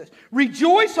 Thessalonians. Listen to this.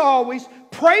 Rejoice always,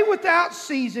 pray without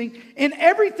ceasing, in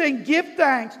everything give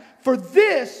thanks, for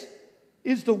this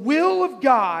is the will of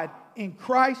God in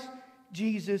Christ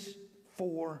Jesus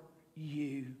for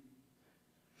you.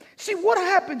 See, what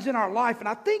happens in our life, and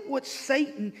I think what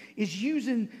Satan is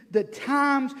using the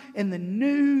Times and the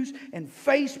news and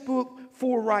Facebook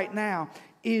for right now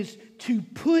is to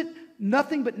put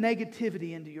nothing but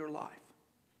negativity into your life.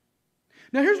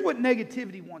 Now, here's what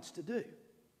negativity wants to do.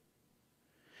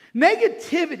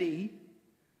 Negativity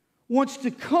wants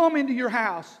to come into your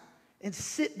house and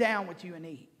sit down with you and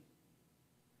eat.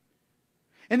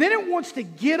 And then it wants to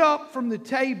get up from the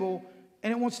table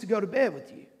and it wants to go to bed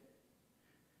with you.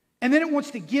 And then it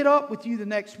wants to get up with you the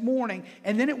next morning,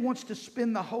 and then it wants to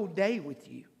spend the whole day with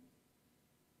you.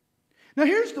 Now,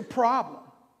 here's the problem.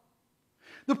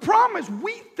 The problem is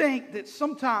we think that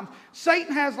sometimes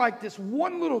Satan has like this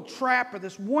one little trap or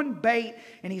this one bait,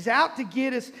 and he's out to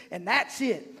get us, and that's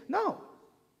it. No.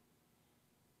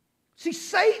 See,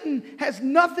 Satan has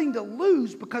nothing to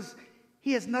lose because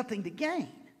he has nothing to gain.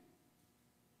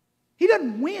 He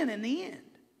doesn't win in the end.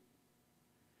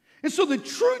 And so the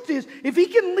truth is, if he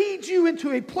can lead you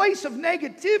into a place of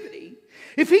negativity,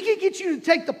 if He can get you to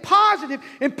take the positive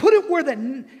and put it where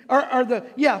the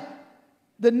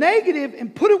negative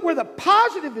and put it where the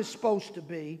positive is supposed to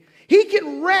be, He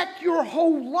can wreck your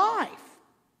whole life.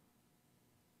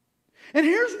 And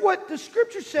here's what the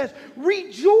Scripture says: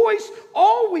 rejoice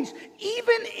always,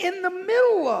 even in the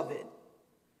middle of it.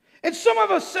 And some of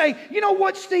us say, you know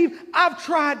what, Steve? I've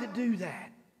tried to do that.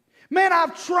 Man,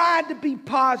 I've tried to be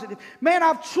positive. Man,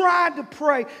 I've tried to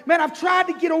pray. Man, I've tried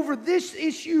to get over this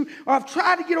issue, or I've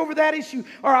tried to get over that issue,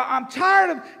 or I'm tired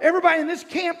of everybody in this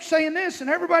camp saying this and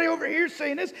everybody over here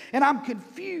saying this, and I'm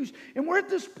confused. And we're at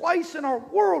this place in our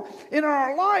world, in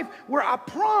our life, where I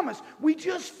promise we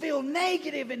just feel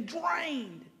negative and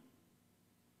drained.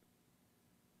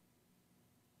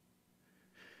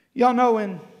 Y'all know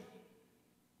in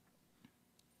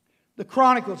the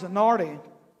Chronicles of Narnia,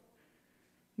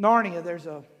 there's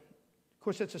of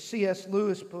course it's a C.S.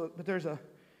 Lewis book, but there's a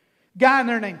guy in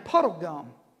there named Puddlegum.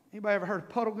 Anybody ever heard of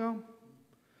Puddlegum?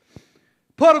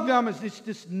 Puddlegum is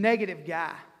this negative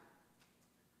guy.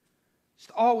 It's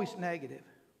always negative.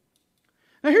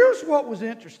 Now here's what was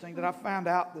interesting that I found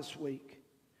out this week.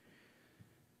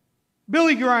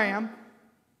 Billy Graham,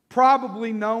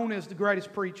 probably known as the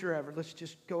greatest preacher ever. Let's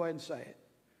just go ahead and say it.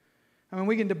 I mean,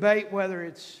 we can debate whether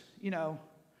it's,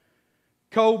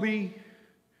 Kobe,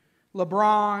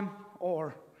 LeBron,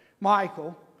 or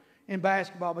Michael in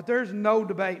basketball, but there's no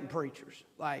debating preachers.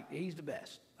 Like, he's the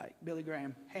best. Like, Billy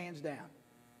Graham, hands down.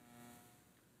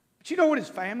 But you know what his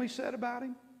family said about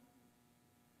him?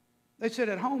 They said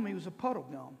at home he was a puddle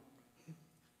gum.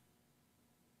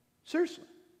 Seriously.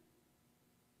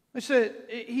 They said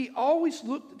he always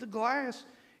looked at the glass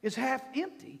as half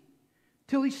empty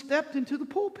till he stepped into the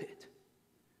pulpit.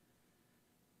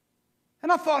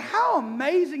 And I thought, how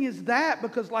amazing is that?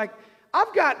 Because,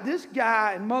 I've got this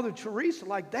guy and Mother Teresa,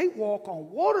 they walk on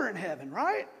water in heaven,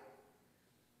 right?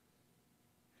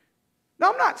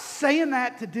 Now, I'm not saying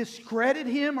that to discredit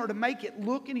him or to make it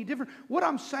look any different. What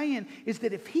I'm saying is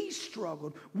that if he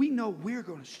struggled, we know we're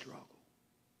going to struggle.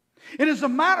 And as a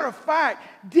matter of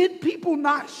fact, did people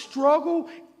not struggle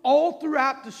all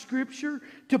throughout the Scripture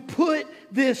to put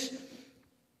this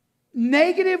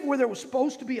negative where there was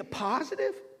supposed to be a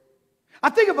positive? I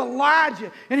think of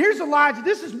Elijah, and here's Elijah.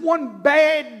 This is one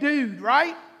bad dude,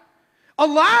 right?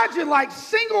 Elijah,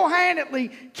 single-handedly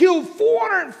killed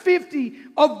 450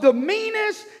 of the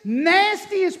meanest,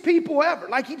 nastiest people ever.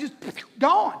 He just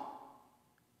gone.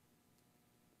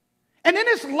 And then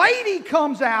this lady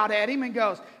comes out at him and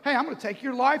goes, hey, I'm going to take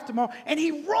your life tomorrow. And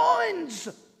he runs.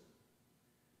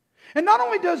 And not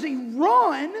only does he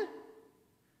run,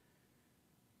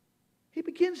 he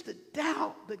begins to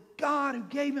doubt the God who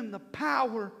gave him the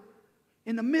power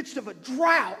in the midst of a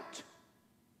drought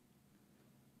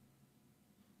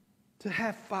to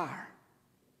have fire.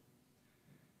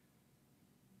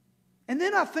 And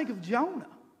then I think of Jonah.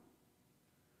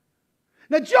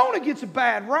 Now, Jonah gets a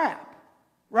bad rap,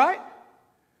 right?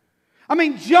 I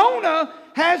mean, Jonah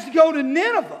has to go to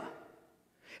Nineveh.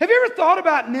 Have you ever thought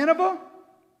about Nineveh?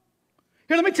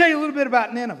 Here, let me tell you a little bit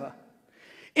about Nineveh.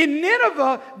 In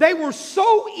Nineveh, they were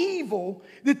so evil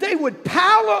that they would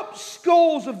pile up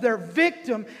skulls of their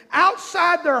victim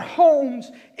outside their homes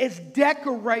as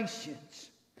decorations.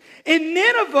 In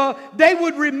Nineveh, they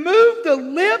would remove the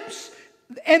lips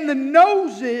and the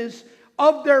noses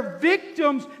of their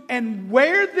victims and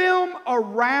wear them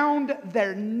around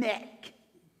their neck.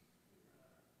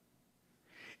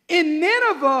 In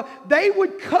Nineveh, they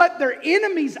would cut their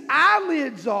enemies'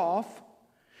 eyelids off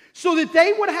so that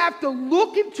they would have to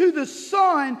look into the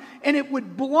sun and it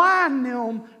would blind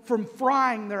them from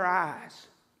frying their eyes.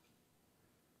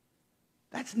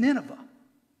 That's Nineveh.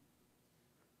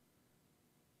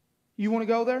 You want to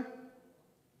go there?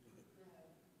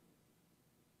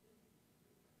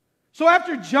 So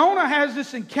after Jonah has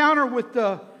this encounter with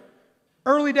the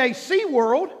early day sea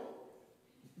world,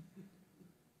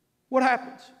 what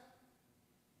happens?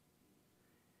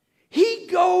 He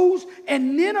goes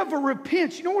and Nineveh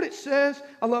repents. You know what it says?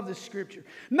 I love this scripture.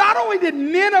 Not only did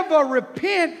Nineveh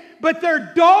repent, but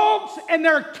their dogs and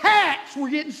their cats were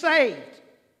getting saved.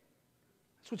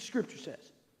 That's what the scripture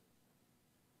says.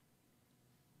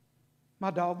 My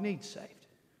dog needs saved.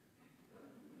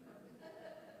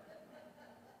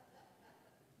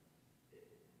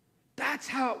 That's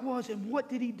how it was. And what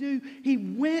did he do? He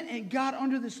went and got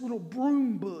under this little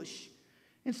broom bush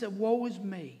and said, woe is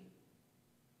me.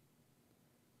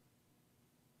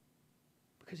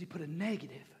 Because he put a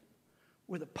negative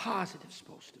where the positive's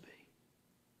supposed to be.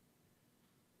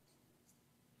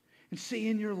 And see,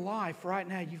 in your life right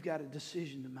now, you've got a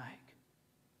decision to make.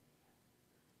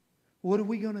 What are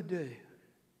we going to do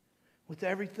with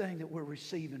everything that we're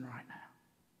receiving right now?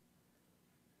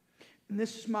 And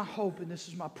this is my hope and this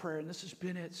is my prayer, and this has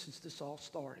been it since this all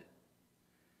started.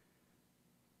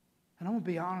 And I'm going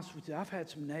to be honest with you, I've had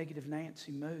some negative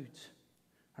Nancy moods,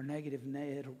 or negative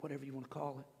Ned, or whatever you want to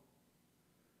call it.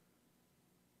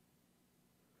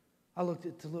 I looked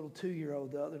at the little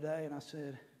 2-year-old the other day and I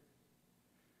said,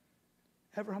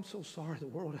 Ever, I'm so sorry the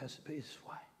world has to be this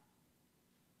way.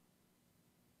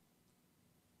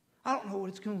 I don't know what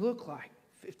it's going to look like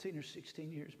 15 or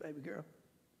 16 years, baby girl.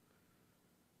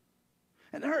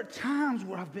 And there are times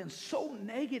where I've been so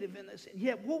negative in this, and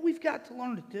yet what we've got to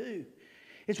learn to do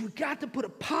is we've got to put a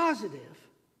positive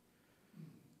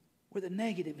where the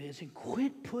negative is and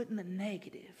quit putting the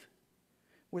negative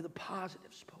where the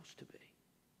positive's supposed to be.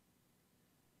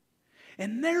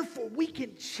 And therefore, we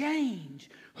can change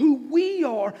who we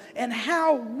are and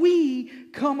how we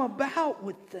come about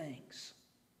with things.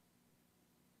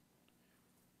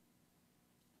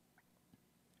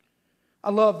 I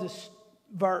love this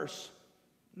verse.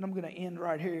 And I'm going to end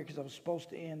right here because I was supposed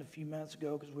to end a few minutes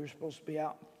ago because we were supposed to be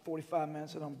out in 45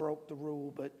 minutes and I broke the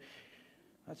rule. But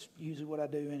that's usually what I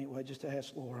do anyway, just to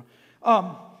ask Laura.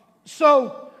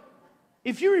 So,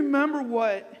 if you remember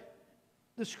what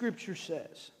the Scripture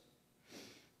says,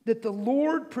 that the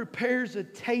Lord prepares a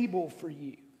table for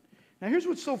you. Now here's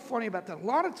what's so funny about that. A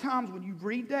lot of times when you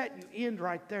read that, you end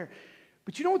right there.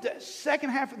 But you know what the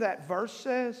second half of that verse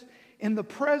says? In the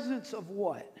presence of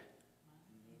what?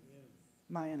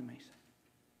 My enemies.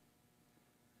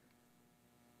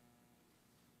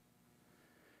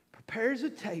 Prepares a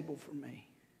table for me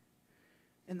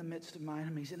in the midst of my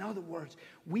enemies. In other words,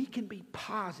 we can be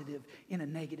positive in a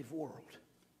negative world.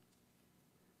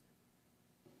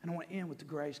 And I want to end with the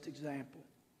greatest example.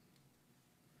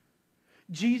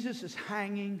 Jesus is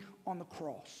hanging on the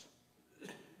cross.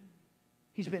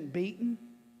 He's been beaten.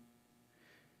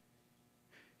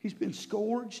 He's been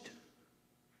scourged.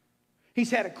 He's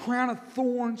had a crown of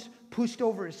thorns pushed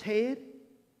over his head.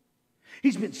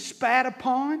 He's been spat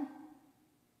upon.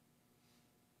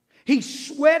 He's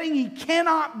sweating. He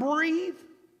cannot breathe.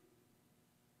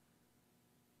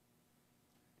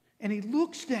 And he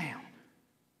looks down.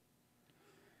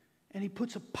 And he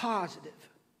puts a positive.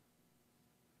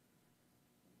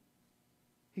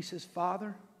 He says,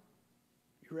 Father,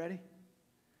 you ready?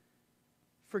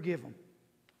 Forgive them,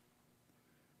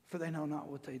 for they know not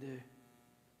what they do.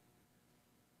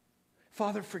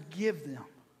 Father, forgive them.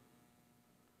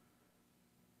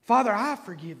 Father, I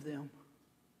forgive them.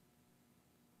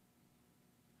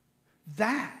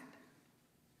 That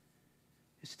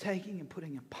is taking and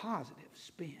putting a positive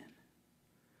spin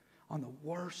on the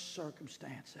worst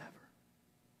circumstance ever.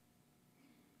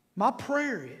 My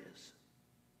prayer is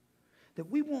that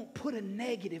we won't put a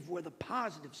negative where the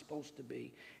positive's supposed to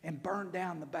be and burn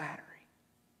down the battery.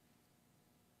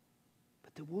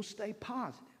 But that we'll stay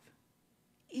positive,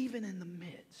 even in the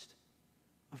midst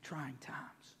of trying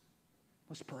times.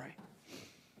 Let's pray.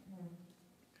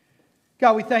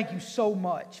 God, we thank you so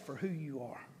much for who you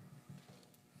are.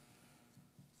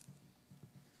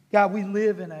 God, we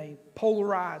live in a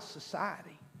polarized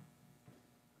society.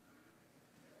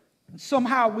 And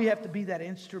somehow we have to be that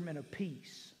instrument of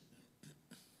peace.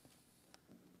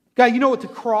 God, you know what the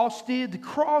cross did? The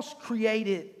cross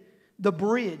created the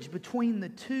bridge between the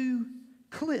two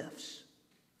cliffs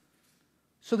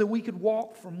so that we could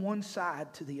walk from one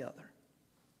side to the other.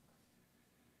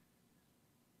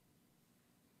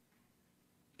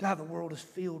 God, the world is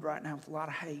filled right now with a lot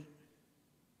of hate,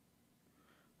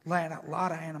 a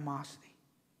lot of animosity,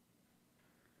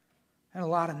 and a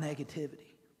lot of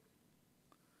negativity.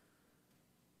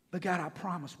 But God, I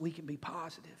promise we can be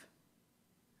positive.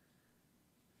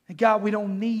 And God, we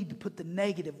don't need to put the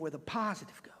negative where the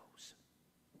positive goes.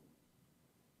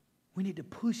 We need to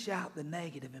push out the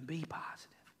negative and be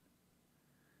positive.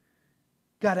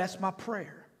 God, that's my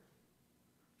prayer.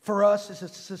 For us as a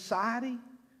society,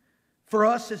 for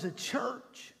us as a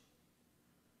church,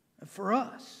 and for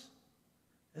us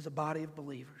as a body of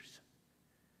believers.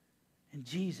 In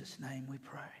Jesus' name we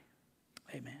pray.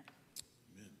 Amen.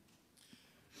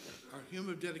 Our hymn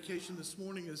of dedication this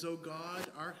morning is, O God,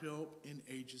 our help in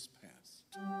ages past.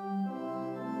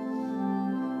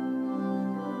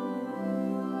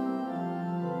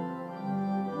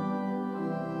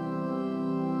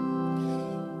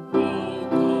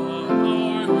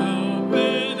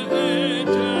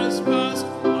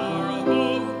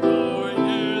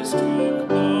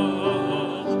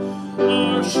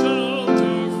 Under the shadow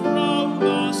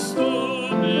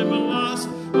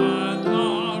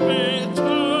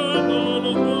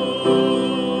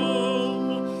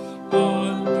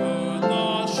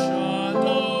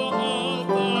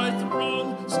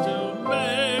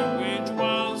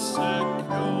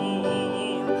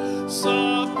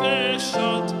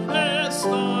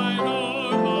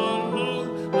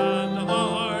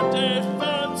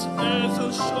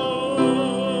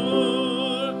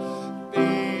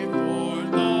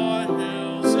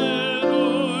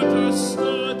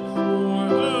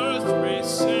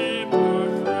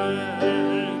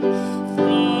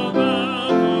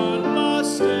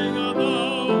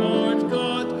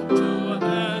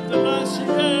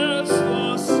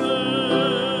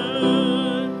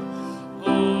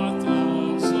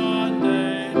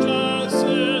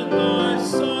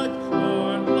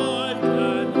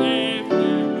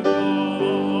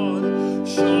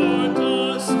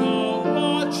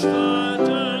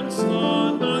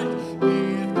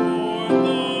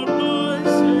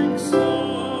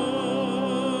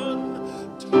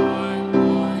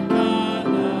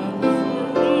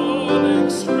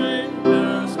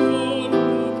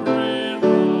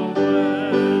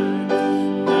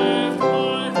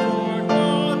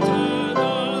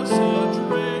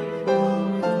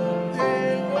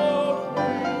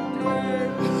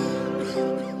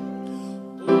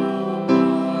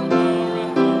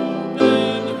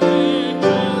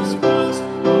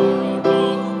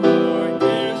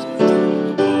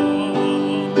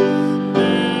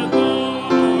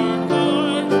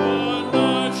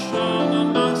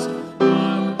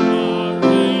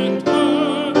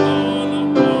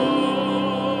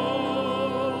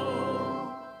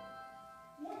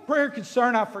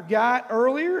concern I forgot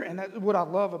earlier, and that's what I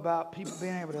love about people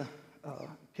being able to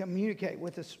communicate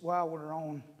with us while we're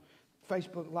on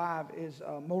Facebook Live, is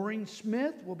Maureen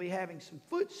Smith will be having some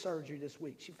foot surgery this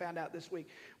week. She found out this week.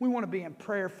 We want to be in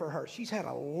prayer for her. She's had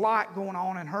a lot going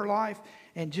on in her life,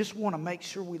 and just want to make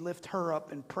sure we lift her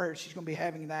up in prayer. She's going to be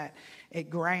having that at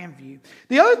Grandview.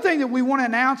 The other thing that we want to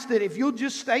announce, that if you'll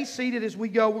just stay seated as we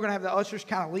go, we're going to have the ushers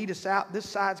kind of lead us out. This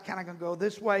side's kind of going to go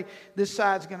this way. This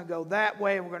side's going to go that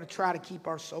way. And we're going to try to keep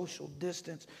our social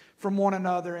distance from one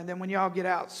another. And then when y'all get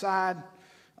outside,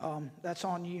 that's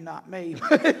on you, not me.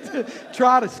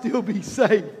 Try to still be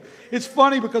safe. It's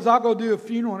funny because I'll go do a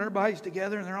funeral and everybody's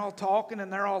together and they're all talking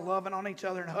and they're all loving on each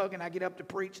other and hugging. I get up to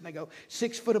preach and they go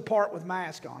 6 foot apart with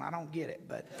masks on. I don't get it,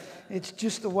 but it's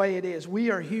just the way it is.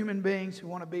 We are human beings who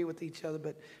want to be with each other,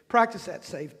 but practice that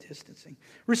safe distancing.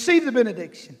 Receive the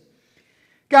benediction.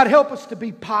 God, help us to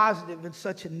be positive in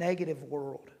such a negative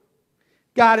world.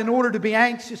 God, in order to be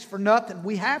anxious for nothing,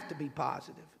 we have to be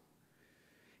positive.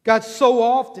 God, so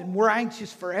often we're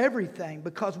anxious for everything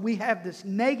because we have this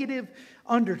negative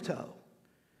undertow.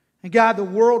 And God, the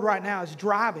world right now is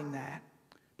driving that.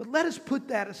 But let us put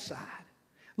that aside.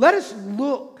 Let us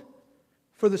look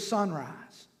for the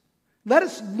sunrise. Let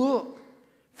us look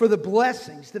for the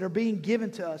blessings that are being given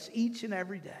to us each and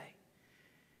every day.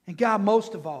 And God,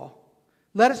 most of all,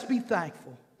 let us be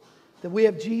thankful that we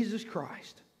have Jesus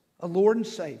Christ, a Lord and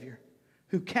Savior,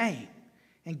 who came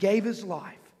and gave His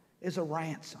life as a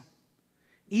ransom,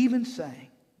 even saying,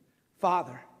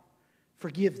 Father,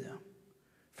 forgive them,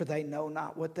 for they know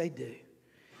not what they do.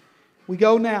 We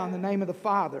go now in the name of the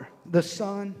Father, the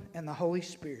Son, and the Holy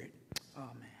Spirit.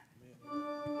 Amen.